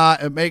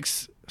 Haha, it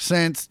makes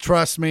sense.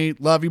 Trust me.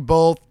 Love you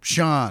both.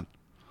 Sean.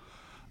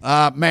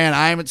 Man,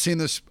 I haven't seen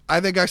this.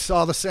 I think I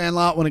saw The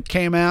Sandlot when it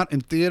came out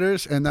in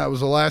theaters, and that was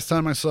the last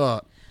time I saw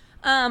it.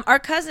 Our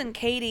cousin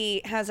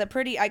Katie has a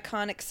pretty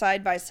iconic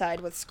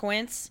side-by-side with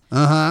Squints.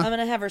 Uh-huh. I'm going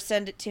to have her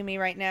send it to me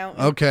right now.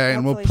 Okay,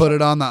 and we'll put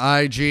it on the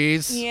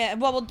IGs. Yeah,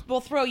 well,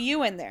 we'll throw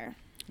you in there.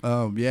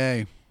 Oh,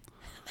 yay.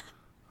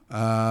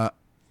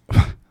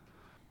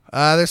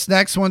 This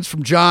next one's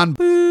from John.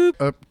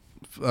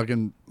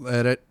 Fucking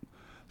edit.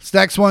 This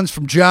next one's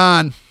from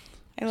John.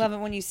 I love it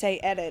when you say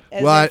edit,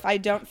 as if I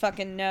don't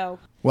fucking know.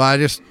 Well, I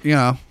just,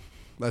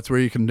 that's where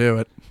you can do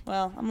it.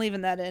 Well, I'm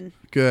leaving that in.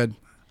 Good.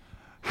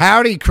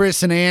 Howdy,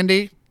 Chris and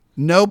Andy.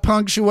 No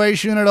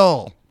punctuation at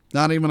all.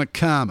 Not even a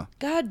comma.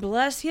 God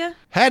bless you.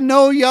 Had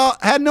no idea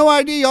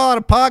y'all had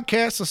a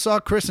podcast. I saw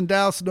Chris in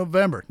Dallas in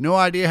November. No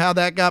idea how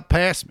that got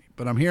past me.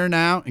 But I'm here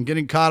now and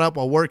getting caught up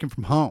while working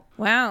from home.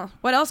 Wow.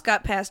 What else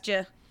got past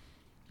you?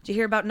 Did you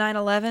hear about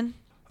 9/11?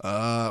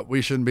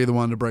 We shouldn't be the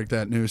one to break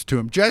that news to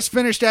him. Just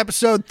finished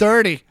episode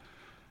 30,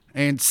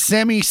 and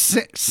Sammy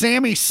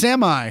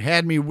Semi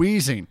had me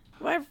wheezing.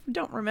 Well, I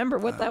don't remember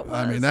what that was.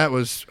 I mean, that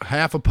was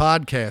half a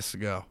podcast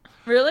ago.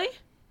 Really?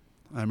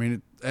 I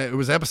mean, it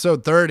was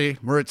episode 30.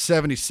 We're at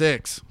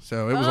 76,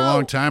 so it was a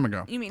long time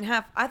ago. You mean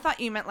half? I thought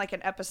you meant like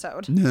an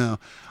episode. No.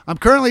 I'm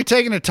currently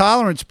taking a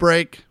tolerance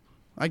break.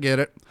 I get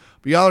it.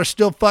 But y'all are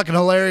still fucking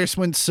hilarious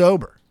when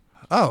sober.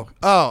 Oh,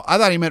 I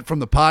thought he meant from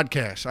the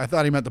podcast. I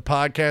thought he meant the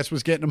podcast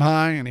was getting him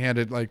high and he had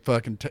to like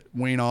fucking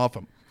wean off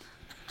him.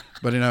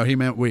 But, he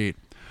meant weed.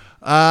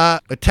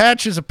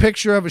 Attaches a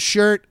picture of a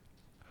shirt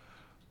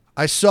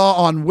I saw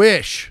on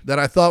Wish that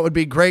I thought would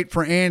be great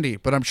for Andy,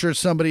 but I'm sure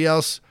somebody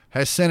else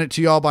has sent it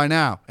to y'all by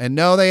now. And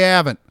no, they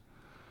haven't.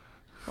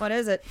 What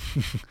is it?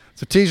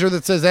 It's a t-shirt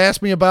that says,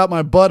 "Ask me about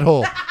my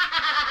butthole."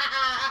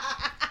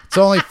 It's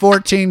only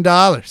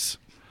 $14.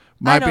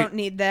 I don't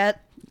need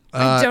that.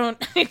 I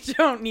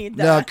don't need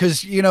that. No,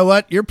 because you know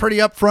what? You're pretty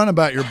upfront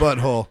about your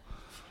butthole.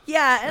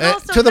 Yeah, and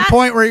also to the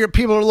point where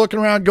people are looking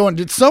around going,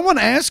 "Did someone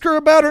ask her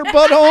about her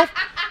butthole?"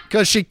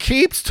 Because she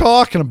keeps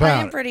talking about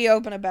I am pretty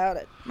open about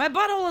it. My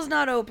butthole is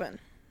not open.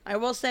 I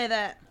will say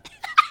that.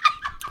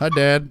 Hi,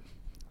 Dad.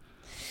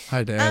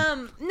 Hi,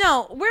 Dad.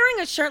 No, wearing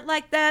a shirt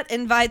like that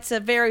invites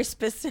a very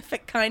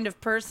specific kind of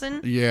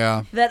person.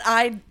 Yeah. That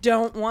I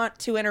don't want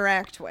to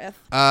interact with.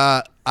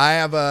 I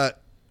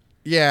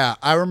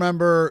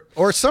remember,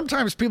 or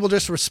sometimes people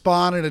just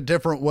respond in a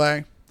different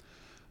way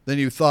than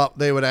you thought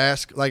they would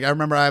ask. Like, I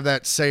remember I have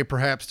that "Say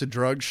Perhaps to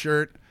Drugs"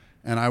 shirt,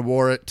 and I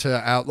wore it to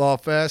Outlaw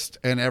Fest,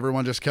 and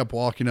everyone just kept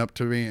walking up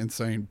to me and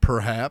saying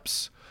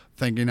 "perhaps,"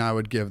 thinking I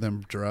would give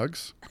them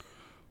drugs.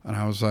 And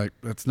I was like,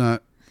 it's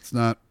not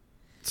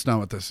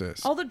what this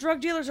is. All the drug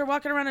dealers are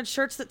walking around in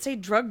shirts that say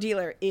 "drug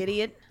dealer,"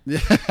 idiot.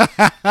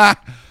 Yeah,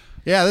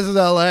 this is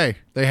LA.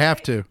 They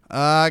have to.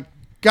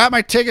 Got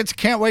my tickets.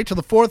 Can't wait till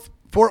the Fort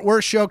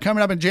Worth show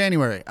coming up in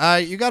January.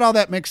 You got all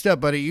that mixed up,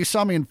 buddy. You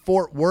saw me in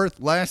Fort Worth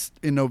last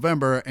in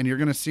November, and you're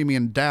going to see me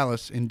in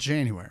Dallas in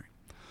January.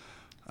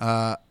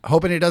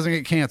 Hoping it doesn't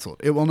get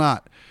canceled. It will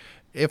not.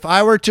 If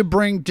I were to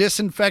bring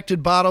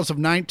disinfected bottles of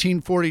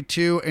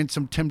 1942 and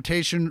some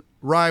Temptation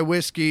Rye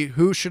whiskey,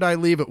 who should I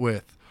leave it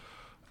with?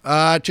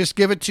 Just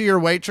give it to your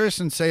waitress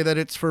and say that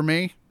it's for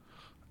me.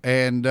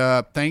 And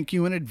thank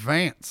you in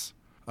advance.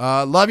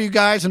 Love you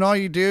guys and all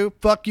you do.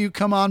 Fuck you.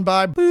 Come on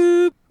by.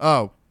 Boop.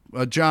 Oh,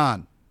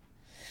 John.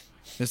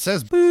 It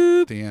says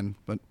boop at the end,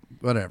 but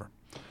whatever.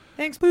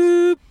 Thanks,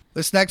 boop.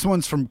 This next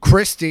one's from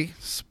Christy,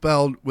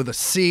 spelled with a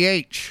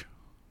CH,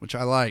 which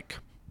I like.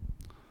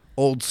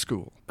 Old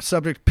school.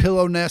 Subject: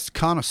 pillow nest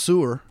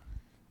connoisseur.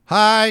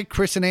 Hi,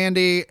 Chris and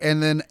Andy,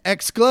 and then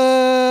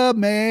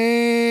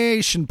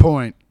exclamation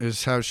point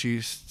is how she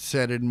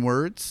said it in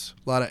words.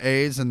 A lot of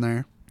A's in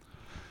there.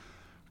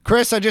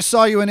 Chris, I just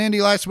saw you in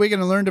Indy last week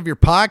and I learned of your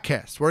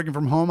podcast. Working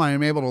from home, I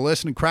am able to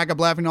listen and crack up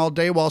laughing all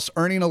day whilst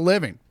earning a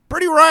living.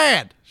 Pretty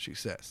rad, she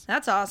says.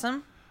 That's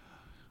awesome.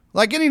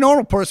 Like any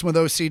normal person with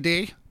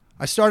OCD,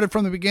 I started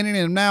from the beginning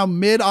and am now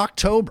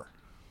mid-October.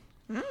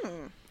 And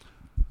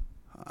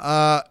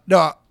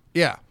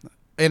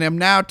am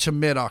now to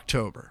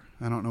mid-October.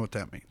 I don't know what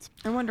that means.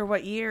 I wonder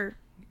what year.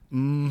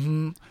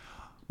 My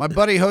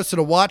buddy hosted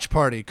a watch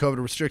party. COVID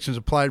restrictions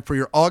applied for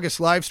your August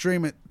live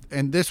stream,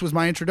 and this was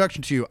my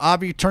introduction to you.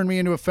 Avi turned me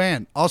into a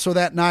fan. Also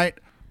that night,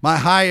 my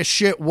high as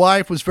shit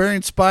wife was very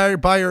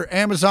inspired by your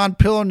Amazon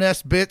pillow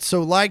nest bit,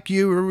 so like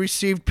you, we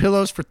received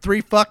pillows for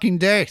 3 fucking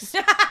days.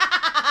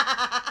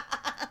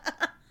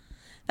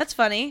 That's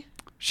funny.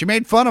 She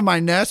made fun of my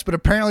nest, but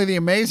apparently the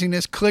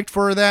amazingness clicked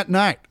for her that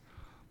night.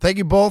 Thank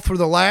you both for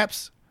the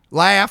laughs.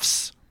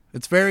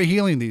 It's very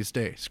healing these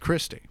days.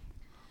 Christy.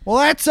 Well,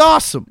 that's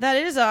awesome. That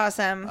is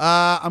awesome.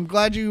 I'm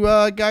glad you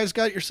guys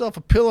got yourself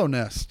a pillow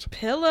nest.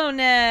 Pillow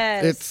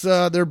nest.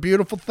 They're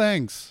beautiful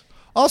things.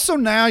 Also,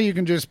 now you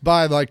can just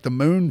buy like the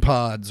moon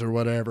pods or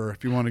whatever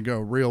if you want to go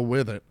real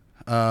with it.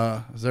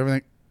 Is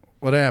everything?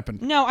 What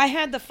happened? No, I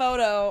had the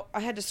photo.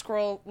 I had to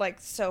scroll like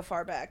so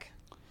far back.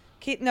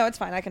 No, it's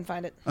fine. I can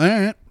find it. All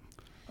right.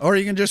 Or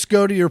you can just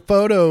go to your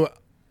photo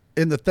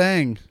in the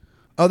thing.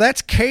 Oh,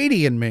 that's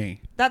Katie and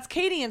me. That's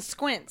Katie and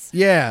Squints.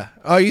 Yeah.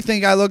 Oh, you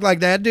think I look like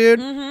that dude?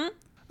 Mm-hmm.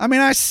 I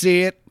mean, I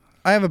see it.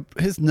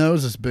 His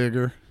nose is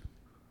bigger.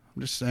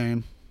 I'm just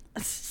saying.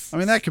 I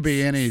mean, that could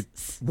be any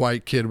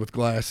white kid with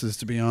glasses,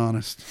 to be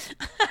honest.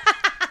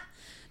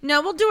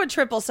 No, we'll do a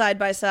triple side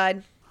by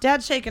side.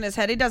 Dad's shaking his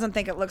head. He doesn't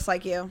think it looks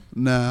like you.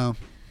 No.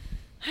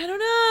 I don't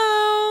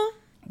know.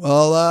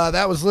 Well,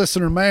 that was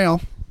listener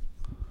mail.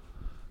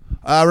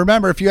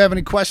 Remember, if you have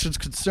any questions,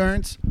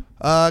 concerns,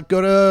 send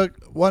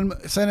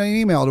an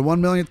email to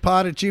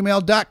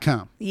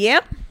 1millionthpod@gmail.com.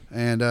 Yep.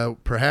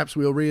 And perhaps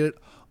we'll read it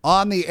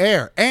on the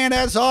air. And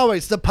as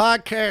always, the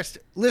podcast,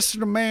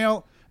 listener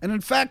mail, and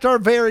in fact, our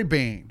very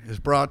being is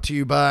brought to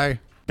you by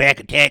Back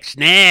Attack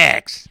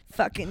Snacks.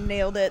 Fucking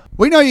nailed it.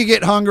 We know you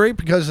get hungry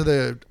because of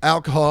the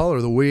alcohol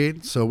or the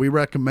weed, so we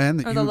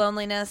recommend that Or the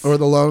loneliness. Or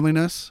the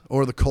loneliness,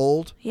 or the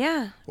cold.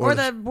 Yeah. Or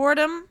the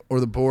boredom. Or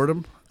the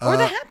boredom. Or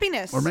the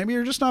happiness. Or maybe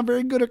you're just not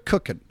very good at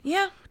cooking.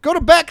 Yeah. Go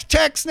to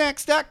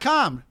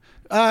backattacksnacks.com.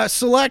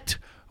 Select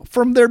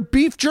from their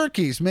beef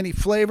jerkies, many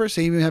flavors.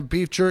 They even have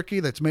beef jerky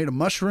that's made of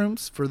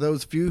mushrooms for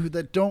those of you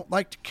that don't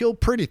like to kill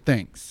pretty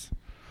things.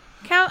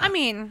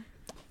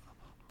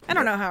 I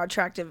don't know how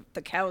attractive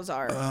the cows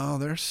are. Oh,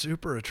 they're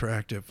super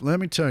attractive. Let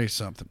me tell you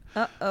something.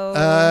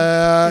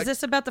 Uh-oh. Is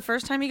this about the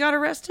first time you got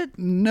arrested?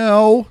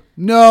 No.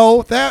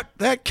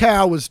 That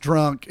cow was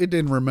drunk. It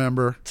didn't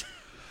remember.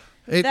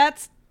 It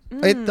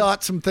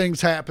thought some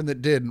things happened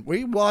that didn't.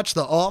 We watched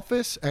The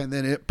Office, and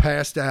then it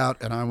passed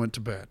out, and I went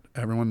to bed.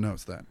 Everyone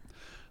knows that.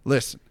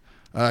 Listen,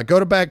 go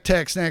to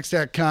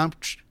BagTechSnacks.com.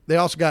 They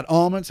also got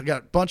almonds. They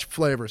got a bunch of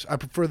flavors. I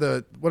prefer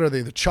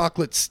the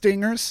chocolate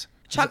stingers?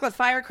 Chocolate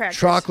firecrackers.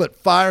 Chocolate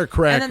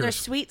firecrackers. And then there's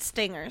sweet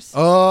stingers.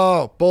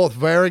 Oh, both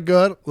very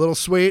good. A little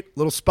sweet, a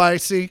little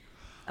spicy.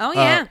 Oh,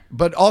 yeah.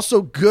 But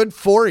also good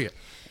for you.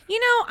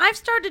 You know, I've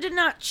started to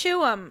not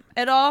chew them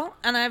at all,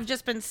 and I've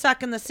just been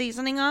sucking the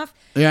seasoning off.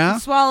 Yeah?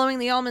 And swallowing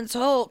the almonds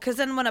whole, because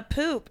then when I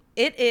poop,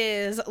 it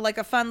is like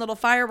a fun little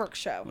fireworks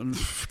show.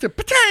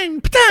 Patang,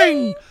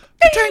 patang,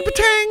 patang,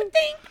 patang.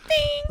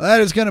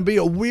 That is going to be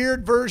a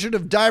weird version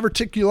of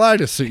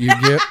diverticulitis that you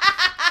get.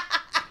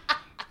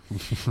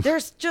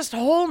 There's just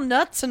whole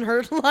nuts in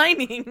her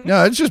lining.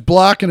 No, it's just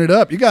blocking it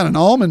up. You got an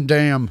almond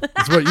dam.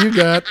 That's what you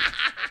got.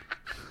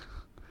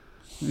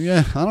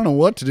 Yeah, I don't know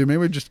what to do.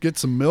 Maybe just get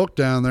some milk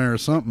down there or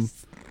something.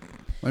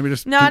 Maybe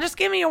just just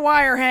give me a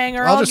wire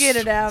hanger. I'll just get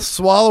it out.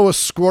 Swallow a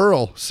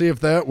squirrel. See if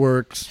that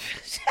works.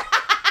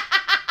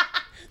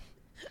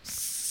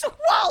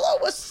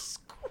 Swallow a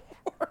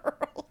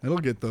squirrel. It'll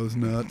get those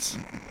nuts.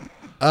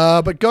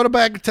 But go to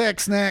Bag of Tech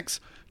Snacks.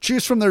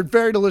 Choose from their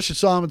very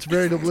delicious almonds,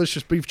 very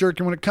delicious beef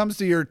jerky. When it comes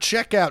to your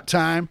checkout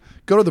time,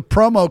 go to the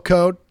promo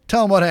code.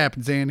 Tell them what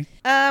happens, Andy.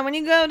 When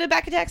you go to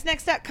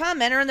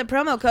backattacksnext.com, enter in the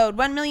promo code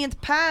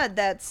 1millionth pod.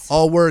 That's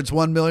all words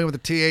 1 million with a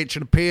TH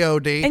and a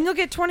POD. And you'll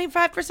get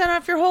 25%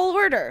 off your whole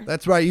order.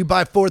 That's right. You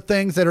buy 4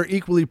 things that are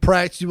equally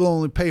priced. You will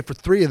only pay for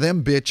 3 of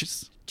them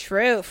bitches.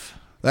 Truth.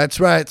 That's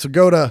right. So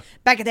go to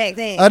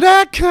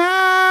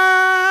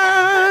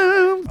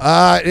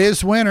backattacksnext.com. It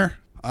is winter.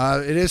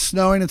 It is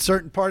snowing in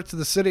certain parts of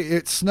the city.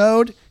 It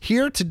snowed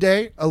here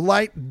today, a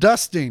light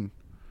dusting.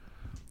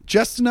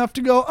 Just enough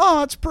to go,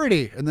 oh, it's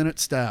pretty. And then it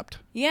stopped.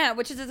 Yeah,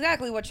 which is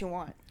exactly what you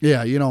want.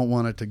 Yeah, you don't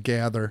want it to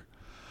gather.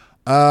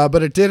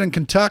 But it did in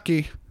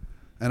Kentucky.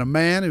 And a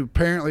man who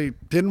apparently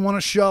didn't want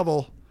to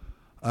shovel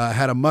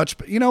had a much...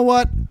 You know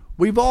what?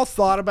 We've all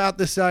thought about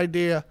this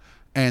idea.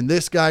 And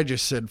this guy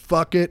just said,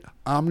 fuck it.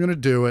 I'm going to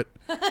do it.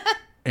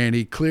 And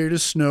he cleared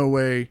his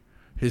snowy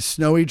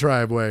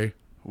driveway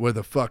with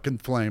a fucking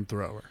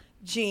flamethrower.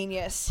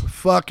 Genius.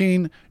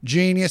 Fucking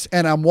genius.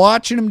 And I'm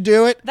watching him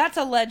do it. That's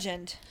a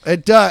legend.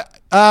 It does.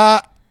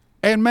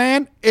 And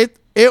man, it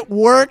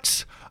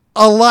works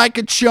like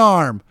a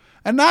charm.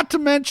 And not to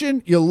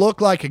mention, you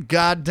look like a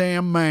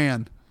goddamn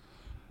man.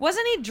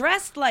 Wasn't he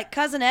dressed like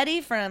Cousin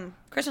Eddie from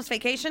Christmas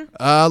Vacation?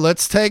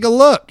 Let's take a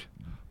look.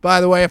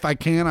 By the way, if I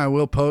can, I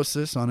will post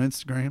this on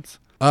Instagrams.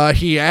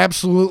 He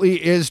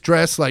absolutely is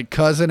dressed like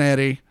Cousin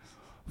Eddie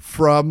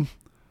from...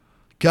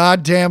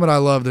 God damn it, I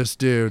love this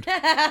dude.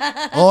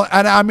 Oh,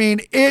 and I mean,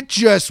 it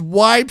just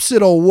wipes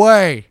it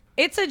away.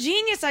 It's a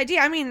genius idea.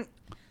 I mean...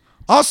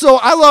 Also,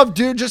 I love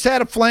dude just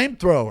had a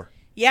flamethrower.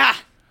 Yeah.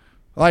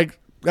 Like,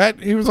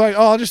 that. He was like,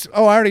 I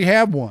already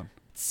have one.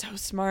 So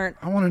smart.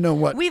 I want to know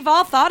what... We've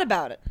all thought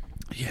about it.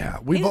 Yeah.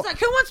 He's like,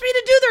 who wants me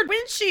to do their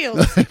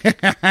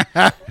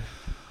windshields?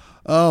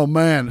 Oh,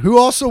 man. Who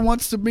also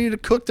wants me to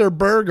cook their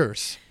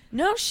burgers?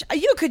 No,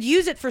 you could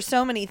use it for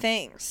so many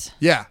things.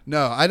 Yeah.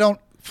 No, I don't...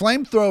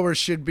 Flamethrowers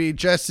should be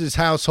just as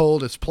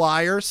household as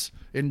pliers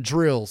and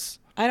drills.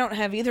 I don't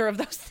have either of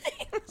those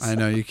things. I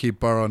know, you keep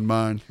borrowing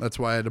mine. That's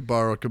why I had to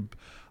borrow.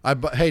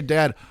 Hey,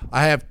 Dad,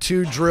 I have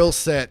 2 drill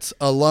sets,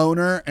 a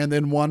loaner and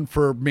then one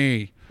for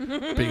me.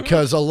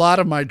 Because a lot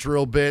of my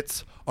drill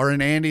bits are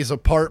in Andy's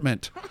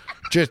apartment.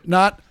 Just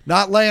not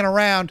laying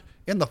around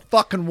in the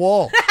fucking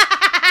wall.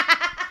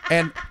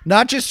 And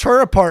not just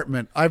her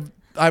apartment.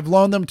 I've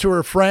loaned them to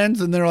her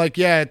friends and they're like,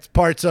 yeah, it's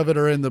parts of it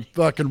are in the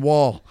fucking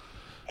wall.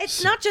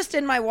 It's not just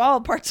in my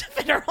wall. Parts of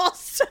it are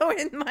also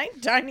in my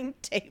dining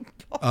table.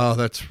 Oh,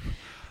 that's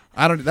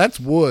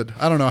wood.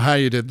 I don't know how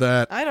you did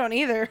that. I don't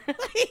either.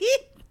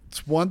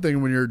 It's one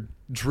thing when you're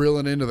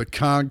drilling into the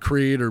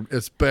concrete or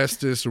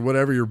asbestos or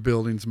whatever your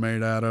building's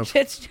made out of.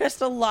 It's just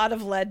a lot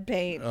of lead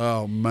paint.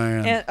 Oh,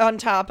 man. And on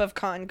top of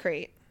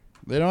concrete.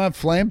 They don't have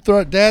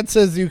flamethrower. Dad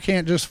says you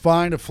can't just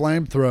find a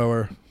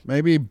flamethrower.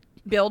 Maybe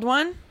build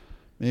one?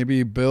 Maybe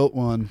you built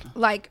one.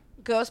 Like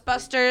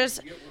Ghostbusters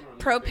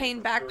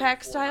propane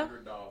backpack style?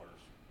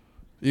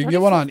 You can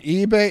get one on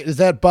eBay. Is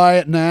that buy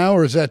it now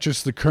or is that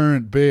just the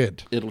current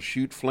bid? It'll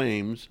shoot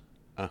flames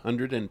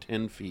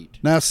 110 feet.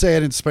 Now say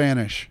it in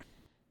Spanish.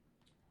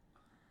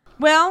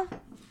 Well,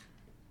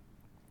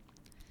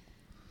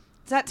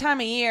 it's that time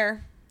of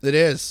year. It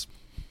is.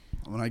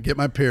 When I get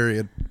my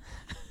period.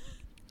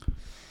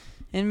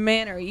 And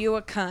man, are you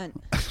a cunt.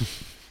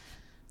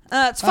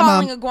 It's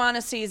falling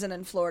iguana season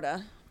in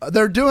Florida.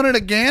 They're doing it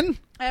again?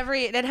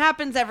 It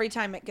happens every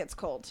time it gets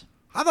cold.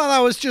 I thought that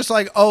was just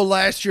like,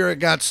 last year it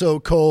got so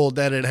cold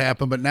that it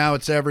happened, but now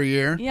it's every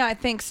year. Yeah, I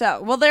think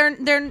so. Well,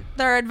 they're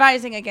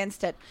advising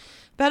against it,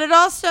 but it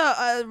also,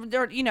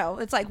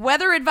 it's like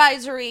weather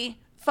advisory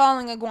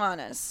falling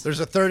iguanas. There's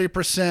a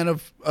 30%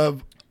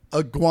 of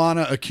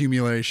iguana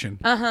accumulation.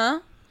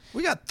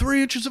 We got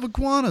 3 inches of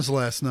iguanas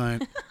last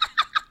night.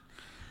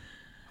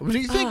 Do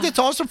you think this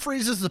also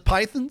freezes the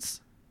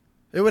pythons?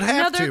 It would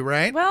have to,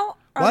 right? Well,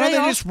 why don't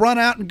they just run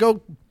out and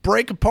go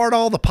break apart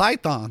all the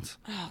pythons?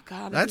 Oh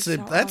God, That's so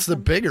that's the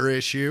awesome. bigger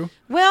issue.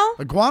 Well,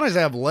 Iguanas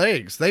have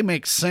legs. They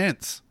make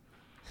sense.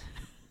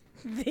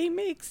 they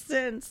make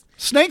sense.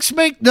 Snakes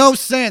make no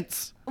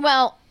sense.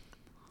 Well,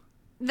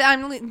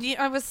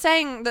 I was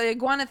saying the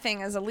iguana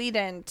thing as a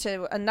lead-in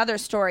to another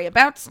story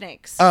about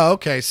snakes. Oh,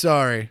 okay.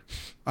 Sorry.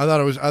 I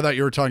thought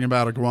you were talking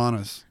about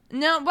iguanas.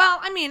 No, well,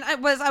 I mean, I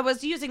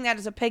was using that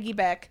as a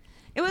piggyback.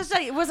 It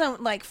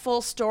wasn't like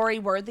full story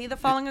worthy. The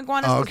falling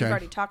iguanas. Oh, Because okay. we've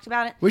already talked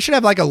about it. We should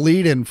have like a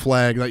lead-in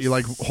flag that you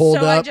like hold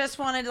so up. I just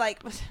wanted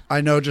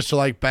I know, just to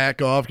like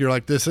back off. You're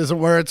like, this isn't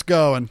where it's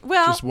going.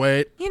 well, Just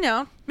wait.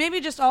 Maybe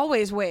just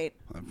always wait.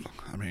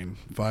 I mean,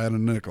 if I had a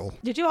nickel.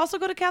 Did you also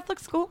go to Catholic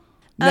school?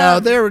 No,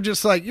 they were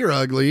just like, you're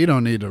ugly. You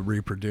don't need to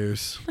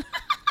reproduce.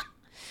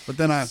 But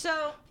then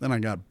I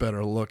got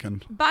better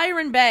looking.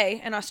 Byron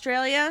Bay in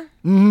Australia.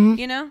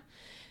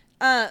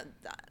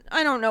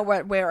 I don't know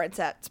where it's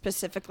at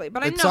specifically,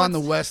 but I know It's on the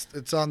west.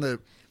 It's on the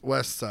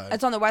west side.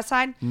 It's on the west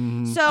side. So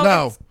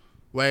No,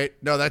 wait.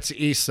 No, that's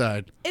the east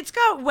side. it's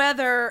got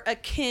weather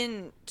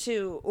akin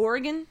to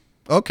Oregon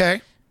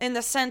Okay. in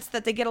the sense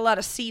that they get a lot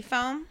of sea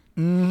foam.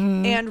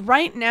 And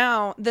right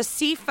now, the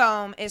sea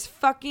foam is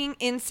fucking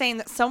insane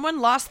that someone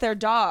lost their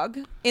dog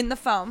in the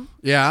foam.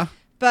 Yeah.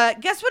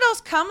 But guess what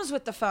else comes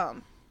with the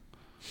foam?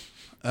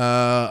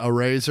 A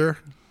razor,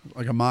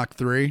 like a Mach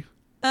 3.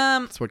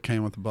 Um, That's what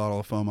came with the bottle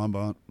of foam I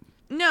bought.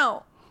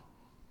 No.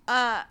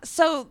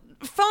 So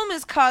foam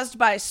is caused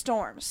by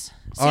storms.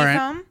 Sea All right.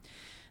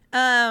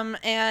 foam.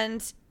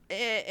 And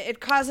it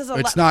causes a lot.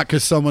 It's not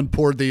because someone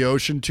poured the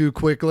ocean too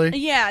quickly.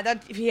 Yeah,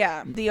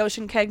 the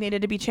ocean keg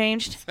needed to be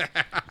changed.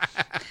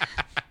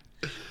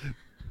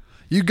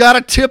 You got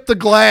to tip the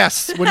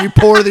glass when you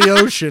pour the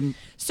ocean.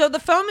 So the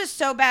foam is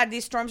so bad,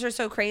 these storms are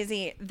so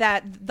crazy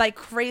that like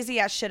crazy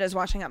ass shit is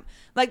washing up.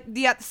 Like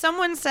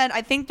someone said,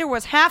 I think there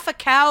was half a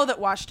cow that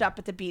washed up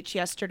at the beach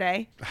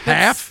yesterday.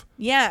 Half?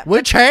 Yeah.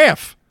 Which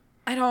half?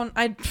 Well,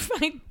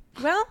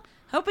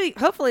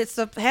 hopefully it's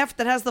the half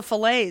that has the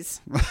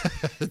fillets.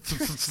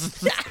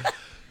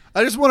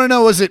 I just want to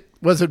know, was it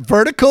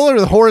vertical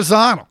or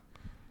horizontal?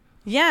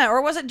 Yeah,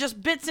 or was it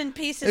just bits and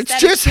pieces? It's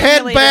that just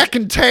head, accumulated? back,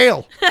 and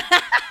tail.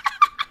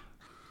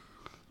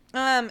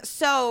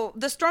 So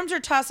the storms are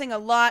tossing a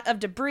lot of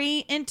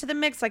debris into the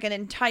mix, like an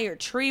entire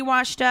tree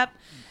washed up,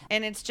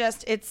 and it's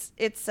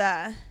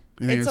a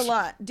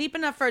lot. Deep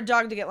enough for a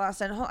dog to get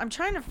lost in. I'm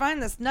trying to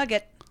find this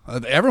nugget.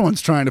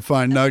 Everyone's trying to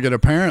find Nugget,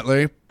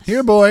 apparently.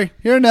 Here, boy.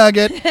 Here,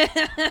 Nugget.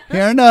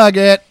 Here,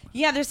 Nugget.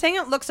 Yeah, they're saying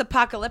it looks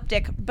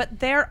apocalyptic, but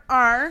there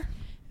are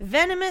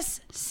venomous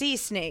sea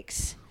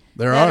snakes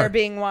that are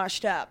being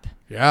washed up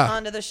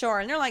onto the shore.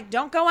 And they're like,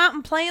 don't go out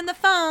and play in the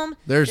foam.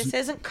 This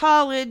isn't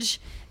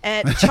college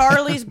at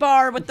Charlie's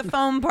bar with the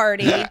foam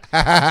party.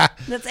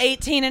 That's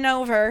 18 and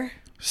over.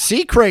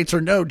 Sea crates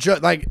are no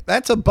joke. Like,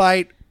 that's a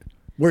bite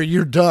where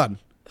you're done.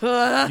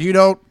 You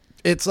don't.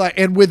 It's like,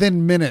 and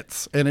within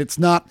minutes, and it's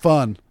not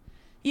fun.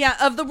 Yeah,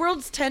 of the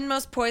world's 10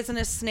 most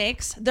poisonous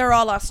snakes, they're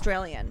all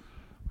Australian.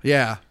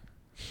 Yeah.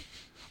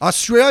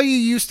 Australia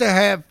used to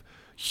have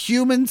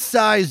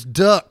human-sized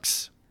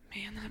ducks.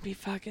 Man, that'd be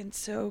fucking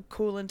so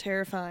cool and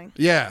terrifying.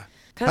 Yeah.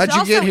 Because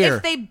How'd you get here?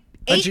 If they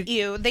ate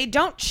you, they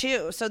don't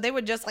chew, so they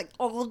would just like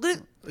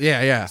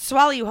Yeah.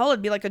 swallow you whole.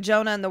 It'd be like a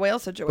Jonah and the whale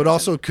situation. But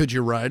also, could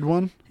you ride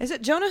one? Is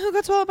it Jonah who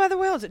got swallowed by the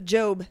whale? Is it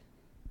Job?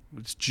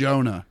 It's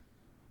Jonah,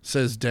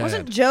 says Dad.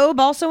 Wasn't Job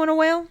also in a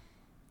whale?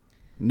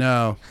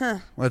 No. Huh.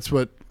 That's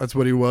what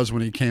he was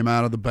when he came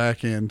out of the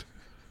back end.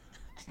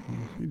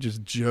 He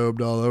just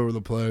jobed all over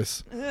the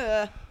place.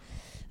 Ugh.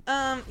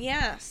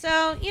 Yeah.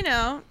 So,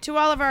 to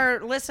all of our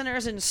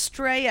listeners in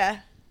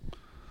Australia,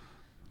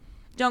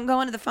 don't go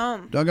into the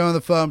foam. Don't go in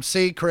the foam.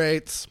 Sea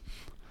crates.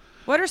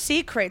 What are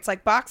sea crates?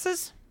 Like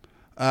boxes?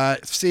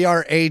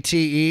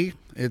 CRATE.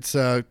 It's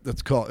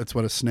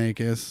what a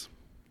snake is.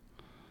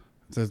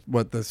 It's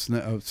what the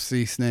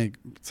sea snake.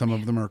 Some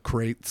of them are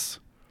crates.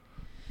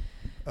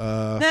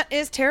 That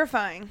is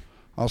terrifying.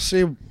 I'll see.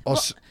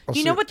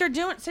 You know what they're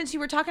doing? Since you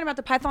were talking about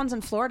the pythons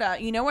in Florida,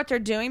 you know what they're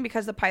doing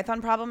because the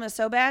python problem is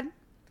so bad?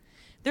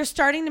 They're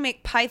starting to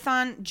make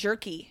python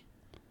jerky.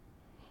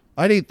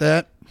 I'd eat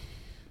that.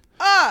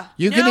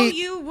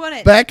 You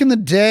wouldn't. Back in the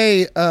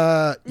day,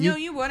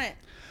 you wouldn't.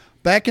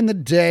 Back in the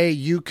day,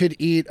 you could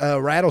eat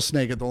a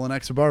rattlesnake at the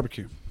Lenexa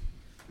barbecue.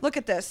 Look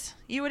at this.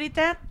 You would eat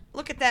that?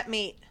 Look at that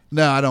meat.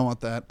 No, I don't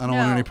want that. I don't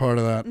want any part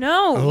of that.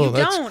 No, you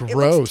that's don't.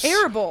 Gross. It looks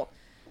terrible.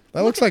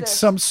 That looks like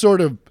some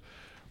sort of.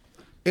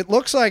 It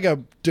looks like a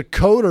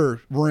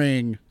decoder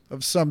ring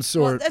of some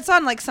sort. Well, it's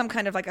on like some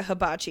kind of like a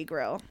hibachi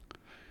grill.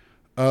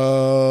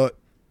 Yeah.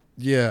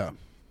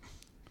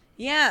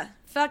 Yeah,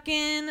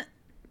 fucking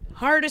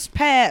hardest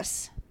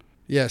pass.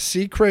 Yeah,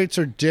 sea crates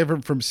are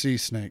different from sea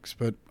snakes,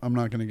 but I'm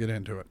not going to get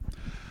into it.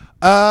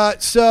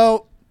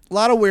 So, a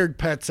lot of weird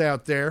pets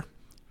out there.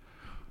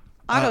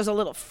 Otto's a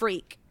little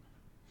freak.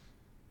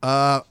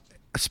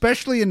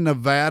 Especially in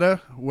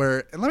Nevada,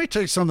 where, and let me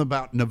tell you something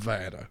about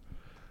Nevada.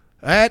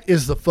 That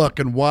is the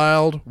fucking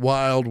wild,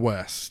 wild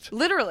west.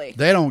 Literally.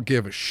 They don't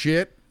give a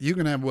shit. You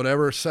can have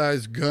whatever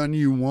size gun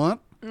you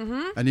want,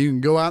 and you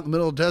can go out in the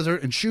middle of the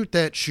desert and shoot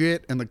that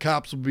shit, and the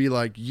cops will be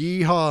like,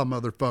 yeehaw,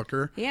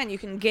 motherfucker. Yeah, and you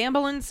can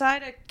gamble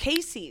inside a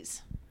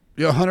Casey's.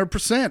 Yeah,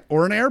 100%.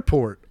 Or an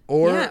airport.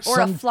 Or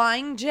a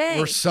Flying J.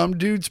 Or some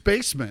dude's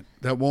basement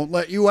that won't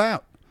let you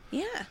out.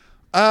 Yeah.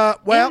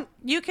 Well, and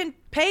you can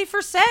pay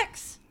for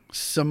sex.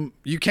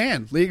 You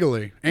can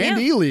legally and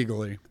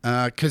illegally,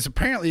 because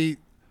apparently,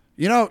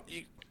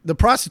 the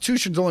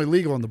prostitution's only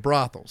legal in the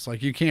brothels.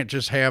 Like, you can't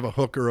just have a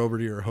hooker over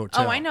to your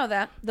hotel. Oh, I know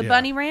that. The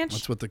Bunny Ranch.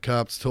 That's what the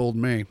cops told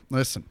me.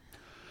 Listen,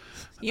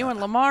 you and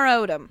Lamar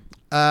Odom.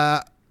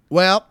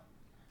 well,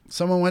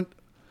 someone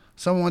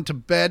went to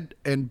Bed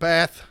and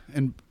Bath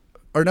and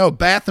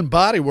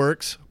Body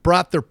Works,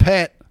 brought their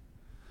pet.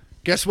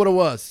 Guess what it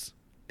was?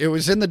 It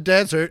was in the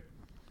desert.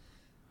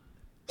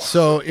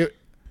 So it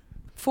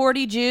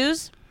 40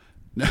 Jews?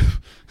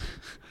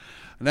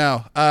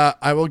 No,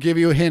 I will give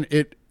you a hint.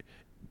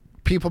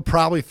 People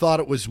probably thought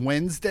it was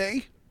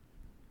Wednesday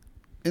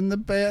in the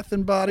Bath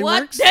and Body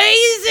Works. What day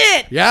is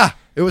it? Yeah,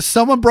 it was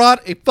someone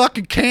brought a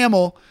fucking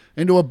camel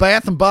into a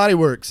Bath and Body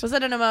Works. Was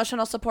it an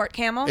emotional support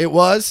camel? It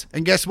was,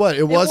 and guess what?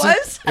 It wasn't.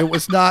 Was? It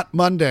was not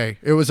Monday.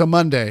 It was a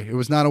Monday. It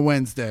was not a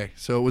Wednesday.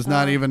 So it was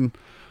not even.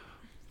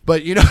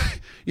 But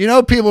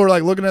people were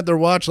like looking at their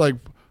watch, like,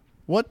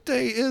 what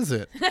day is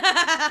it?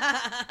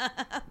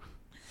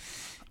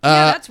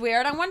 Yeah, that's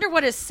weird. I wonder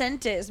what his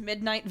scent is.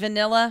 Midnight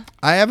vanilla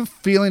I have a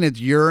feeling it's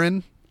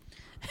urine.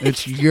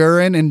 It's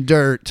urine and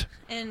dirt.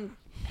 and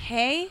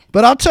hay.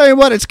 But I'll tell you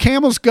what, it's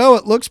Camel's Go.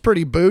 It looks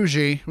pretty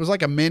bougie. It was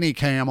like a mini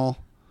camel.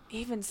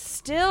 Even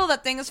still,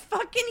 that thing is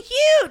fucking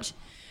huge.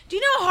 Do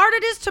you know how hard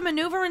it is to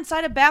maneuver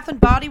inside a Bath and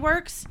Body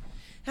Works?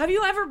 Have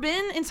you ever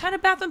been inside a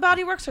Bath and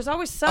Body Works? There's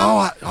always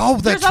some.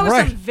 That's There's always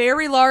right. some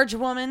very large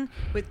woman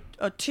with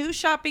 2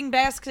 shopping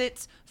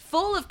baskets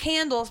full of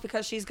candles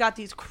because she's got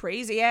these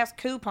crazy ass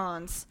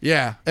coupons.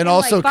 Yeah, and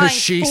also like because buying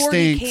she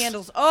 40 stinks.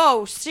 candles.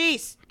 Oh, she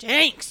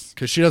stinks.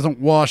 Because she doesn't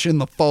wash in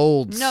the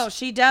folds. No,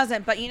 she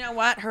doesn't. But you know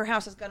what? Her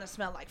house is gonna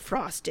smell like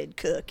frosted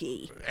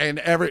cookie.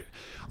 And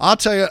I'll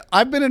tell you,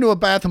 I've been into a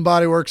Bath and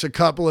Body Works a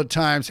couple of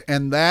times,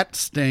 and that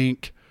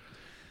stink.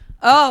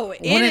 Oh,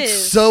 When it's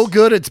so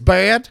good, it's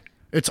bad.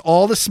 It's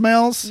all the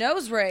smells.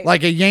 Nose ring.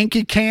 Like a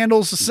Yankee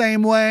candle's the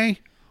same way.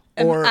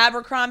 Or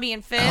Abercrombie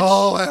and Fitch.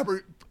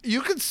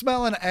 you can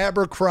smell an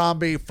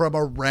Abercrombie from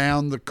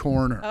around the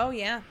corner. Oh,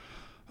 yeah.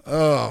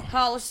 Oh.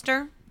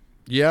 Hollister.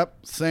 Yep.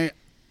 Same.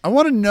 I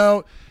want to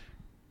know.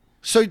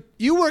 So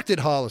you worked at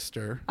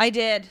Hollister. I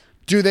did.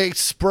 Do they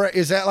spray?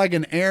 Is that like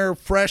an air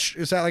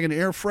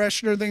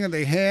freshener thing that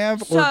they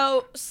have?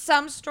 So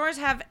some stores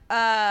have.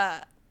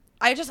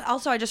 I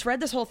just read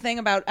this whole thing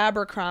about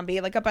Abercrombie.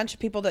 Like a bunch of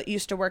people that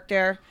used to work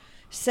there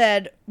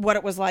said what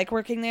it was like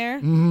working there.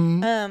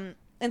 Mm-hmm.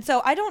 And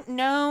so I don't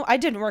know. I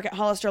didn't work at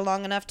Hollister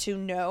long enough to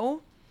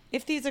know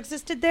if these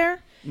existed there.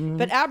 Mm-hmm.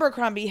 But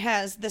Abercrombie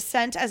has the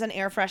scent as an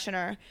air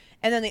freshener.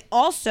 And then they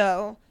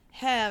also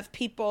have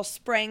people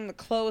spraying the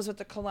clothes with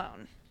the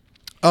cologne.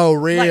 Oh,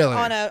 really?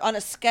 Like on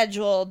a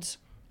scheduled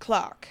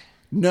clock.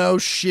 No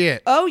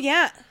shit. Oh,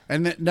 yeah.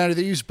 And now, do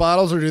they use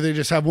bottles, or do they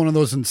just have one of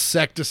those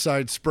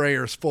insecticide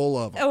sprayers full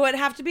of them? It would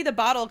have to be the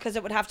bottle because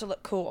it would have to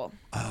look cool.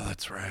 Oh,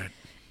 that's right.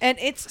 And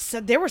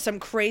there was some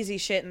crazy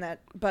shit in that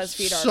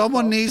BuzzFeed article.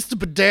 Someone needs to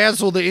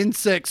bedazzle the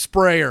insect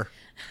sprayer.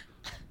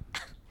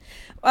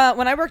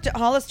 When I worked at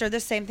Hollister,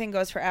 this same thing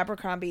goes for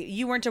Abercrombie.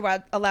 You weren't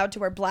allowed to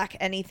wear black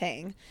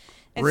anything.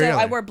 And Really? so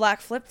I wore black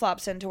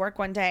flip-flops into work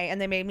one day,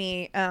 and they made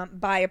me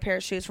buy a pair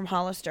of shoes from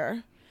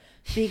Hollister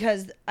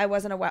because I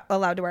wasn't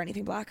allowed to wear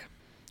anything black.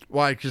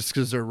 Why? Just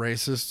because they're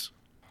racist?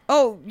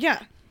 Oh,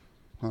 yeah.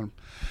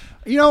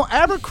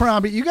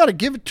 Abercrombie, you got to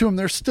give it to them.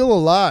 They're still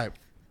alive.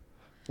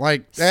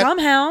 Like that,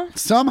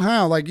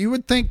 somehow, like you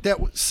would think that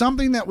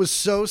something that was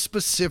so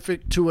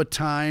specific to a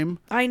time.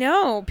 I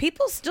know.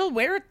 People still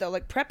wear it, though.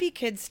 Like, preppy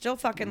kids still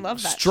fucking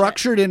love that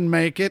Structure shit. didn't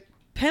make it.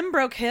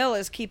 Pembroke Hill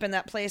is keeping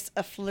that place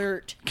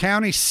afloat.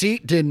 County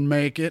Seat didn't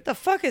make it. The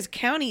fuck is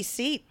County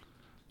Seat?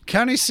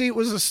 County Seat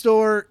was a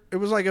store. It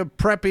was like a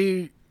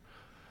preppy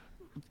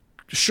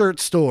shirt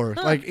store,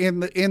 like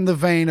in the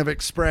vein of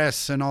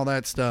Express and all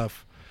that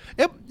stuff.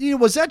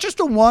 Was that just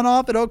a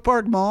one-off at Oak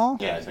Park Mall?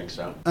 Yeah, I think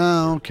so.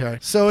 Oh, okay.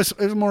 So it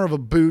was more of a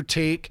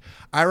boutique.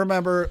 I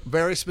remember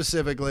very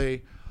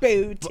specifically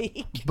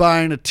Boutique.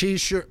 buying a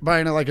T-shirt,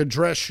 buying a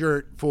dress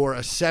shirt for a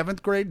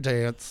 7th grade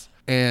dance,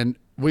 and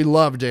we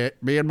loved it.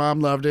 Me and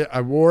Mom loved it.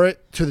 I wore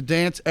it to the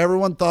dance.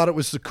 Everyone thought it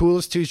was the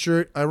coolest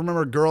T-shirt. I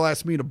remember a girl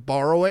asked me to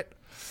borrow it,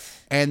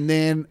 and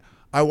then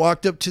I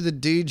walked up to the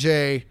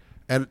DJ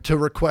and to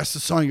request a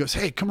song. He goes,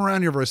 "Hey, come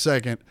around here for a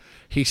second."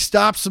 He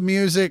stops the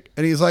music,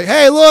 and he's like,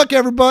 "Hey, look,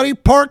 everybody,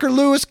 Parker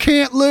Lewis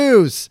can't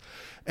lose."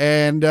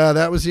 And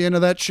that was the end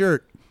of that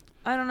shirt.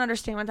 I don't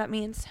understand what that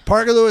means.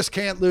 Parker Lewis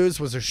Can't Lose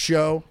was a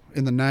show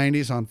in the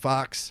 90s on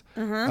Fox.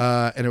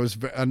 And it was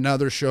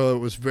another show that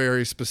was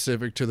very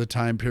specific to the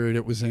time period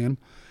it was in.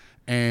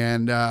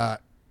 And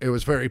it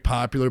was very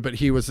popular,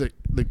 but it was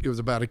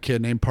about a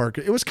kid named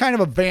Parker. It was kind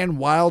of a Van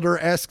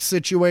Wilder-esque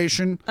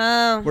situation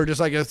where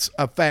just like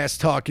a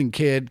fast-talking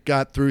kid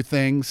got through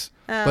things,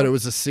 but it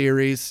was a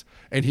series,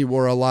 and he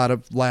wore a lot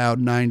of loud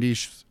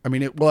 90s. I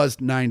mean, it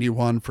was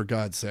 91, for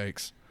God's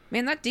sakes.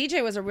 Man, that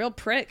DJ was a real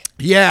prick.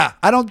 Yeah,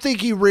 I don't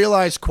think he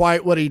realized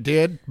quite what he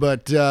did,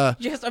 but...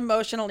 just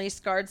emotionally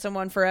scarred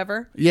someone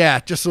forever. Yeah,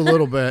 just a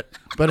little bit.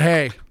 But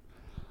hey,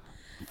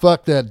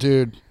 fuck that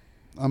dude.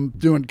 I'm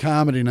doing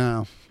comedy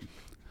now.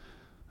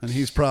 And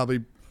he's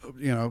probably,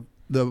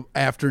 the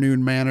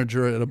afternoon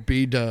manager at a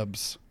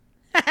B-dubs.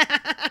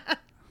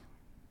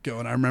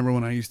 Going, I remember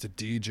when I used to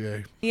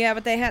DJ. Yeah,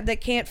 but they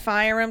can't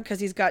fire him because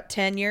he's got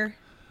tenure.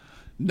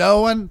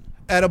 No one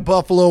at a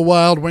Buffalo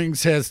Wild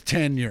Wings has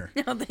tenure.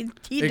 No,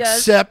 he does.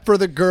 Except for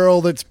the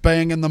girl that's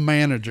banging the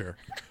manager.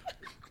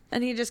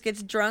 And he just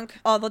gets drunk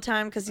all the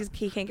time because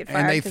he can't get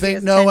fired. And they 'cause he think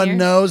has no tenure. one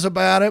knows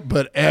about it,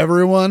 but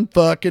everyone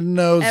fucking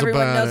knows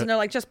Everyone about knows, it. and they're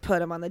like, just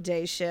put him on the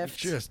day shift.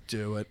 Just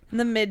do it.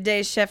 The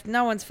midday shift.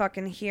 No one's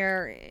fucking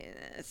here.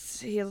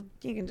 He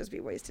can just be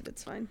wasted.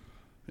 It's fine.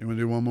 You want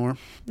to do one more?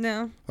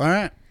 No. All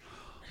right.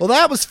 Well,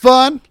 that was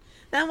fun.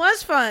 That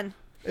was fun.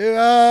 It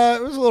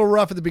was a little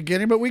rough at the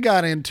beginning, but we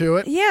got into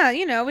it. Yeah,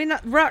 we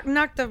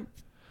knocked the...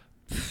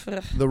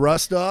 The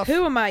rust off.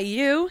 Who am I,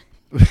 you?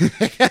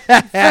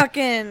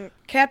 Fucking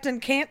Captain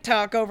Can't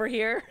Talk over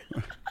here.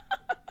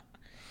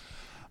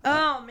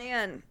 Oh,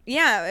 man.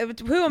 Yeah,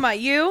 who am I,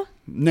 you?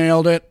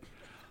 Nailed it.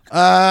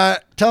 Tell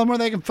them where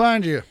they can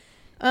find you.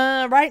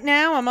 Right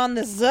now I'm on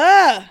the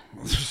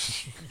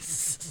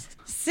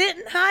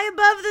sitting high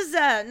above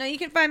the No, you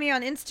can find me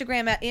on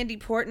Instagram at Andy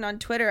Port and on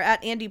Twitter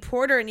at Andy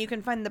Porter, and you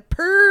can find the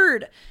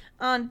Purd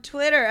on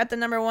Twitter at the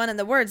number 1 in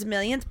the words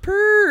millions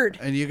Purd.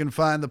 And you can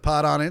find the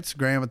pod on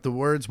Instagram at the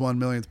words 1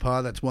 millionth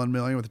pod. That's 1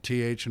 million with a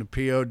TH and a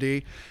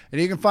POD. And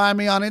you can find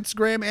me on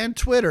Instagram and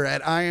Twitter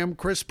at I am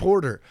Chris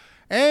Porter.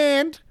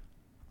 And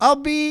I'll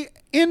be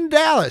in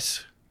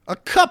Dallas a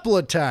couple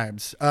of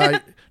times.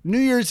 New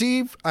Year's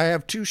Eve, I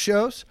have 2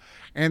 shows.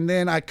 And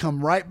then I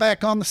come right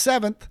back on the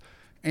 7th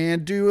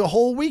and do a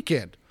whole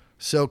weekend.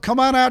 So come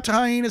on out to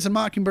Hyenas and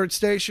Mockingbird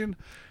Station.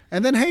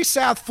 And then, hey,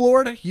 South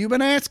Florida, you've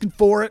been asking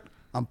for it.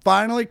 I'm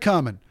finally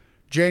coming.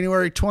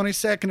 January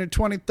 22nd and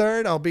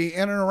 23rd, I'll be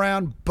in and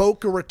around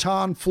Boca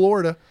Raton,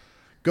 Florida.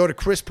 Go to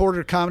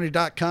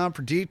chrisportercomedy.com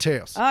for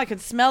details. Oh, I can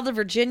smell the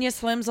Virginia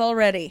Slims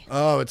already.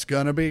 Oh, it's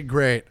going to be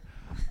great.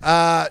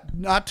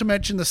 Not to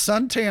mention the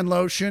suntan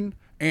lotion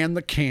and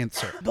the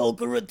cancer.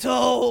 Boca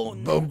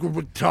Raton. Boca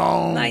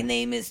Raton. My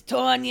name is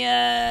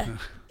Tonya.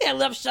 I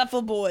love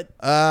shuffleboard.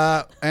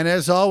 And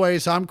as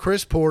always, I'm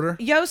Chris Porter.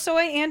 Yo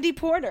soy Andy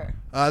Porter.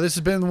 This has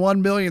been the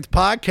 1 millionth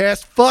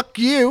podcast. Fuck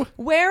you.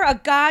 Wear a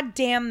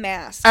goddamn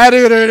mask.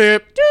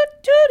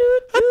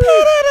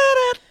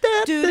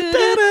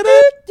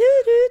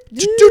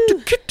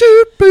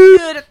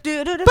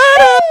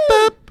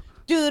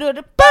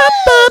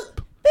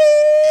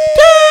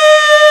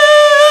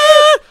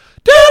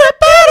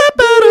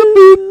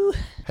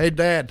 Hey,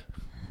 Dad,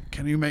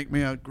 can you make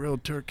me a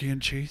grilled turkey and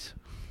cheese?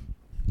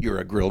 You're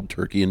a grilled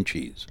turkey and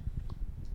cheese.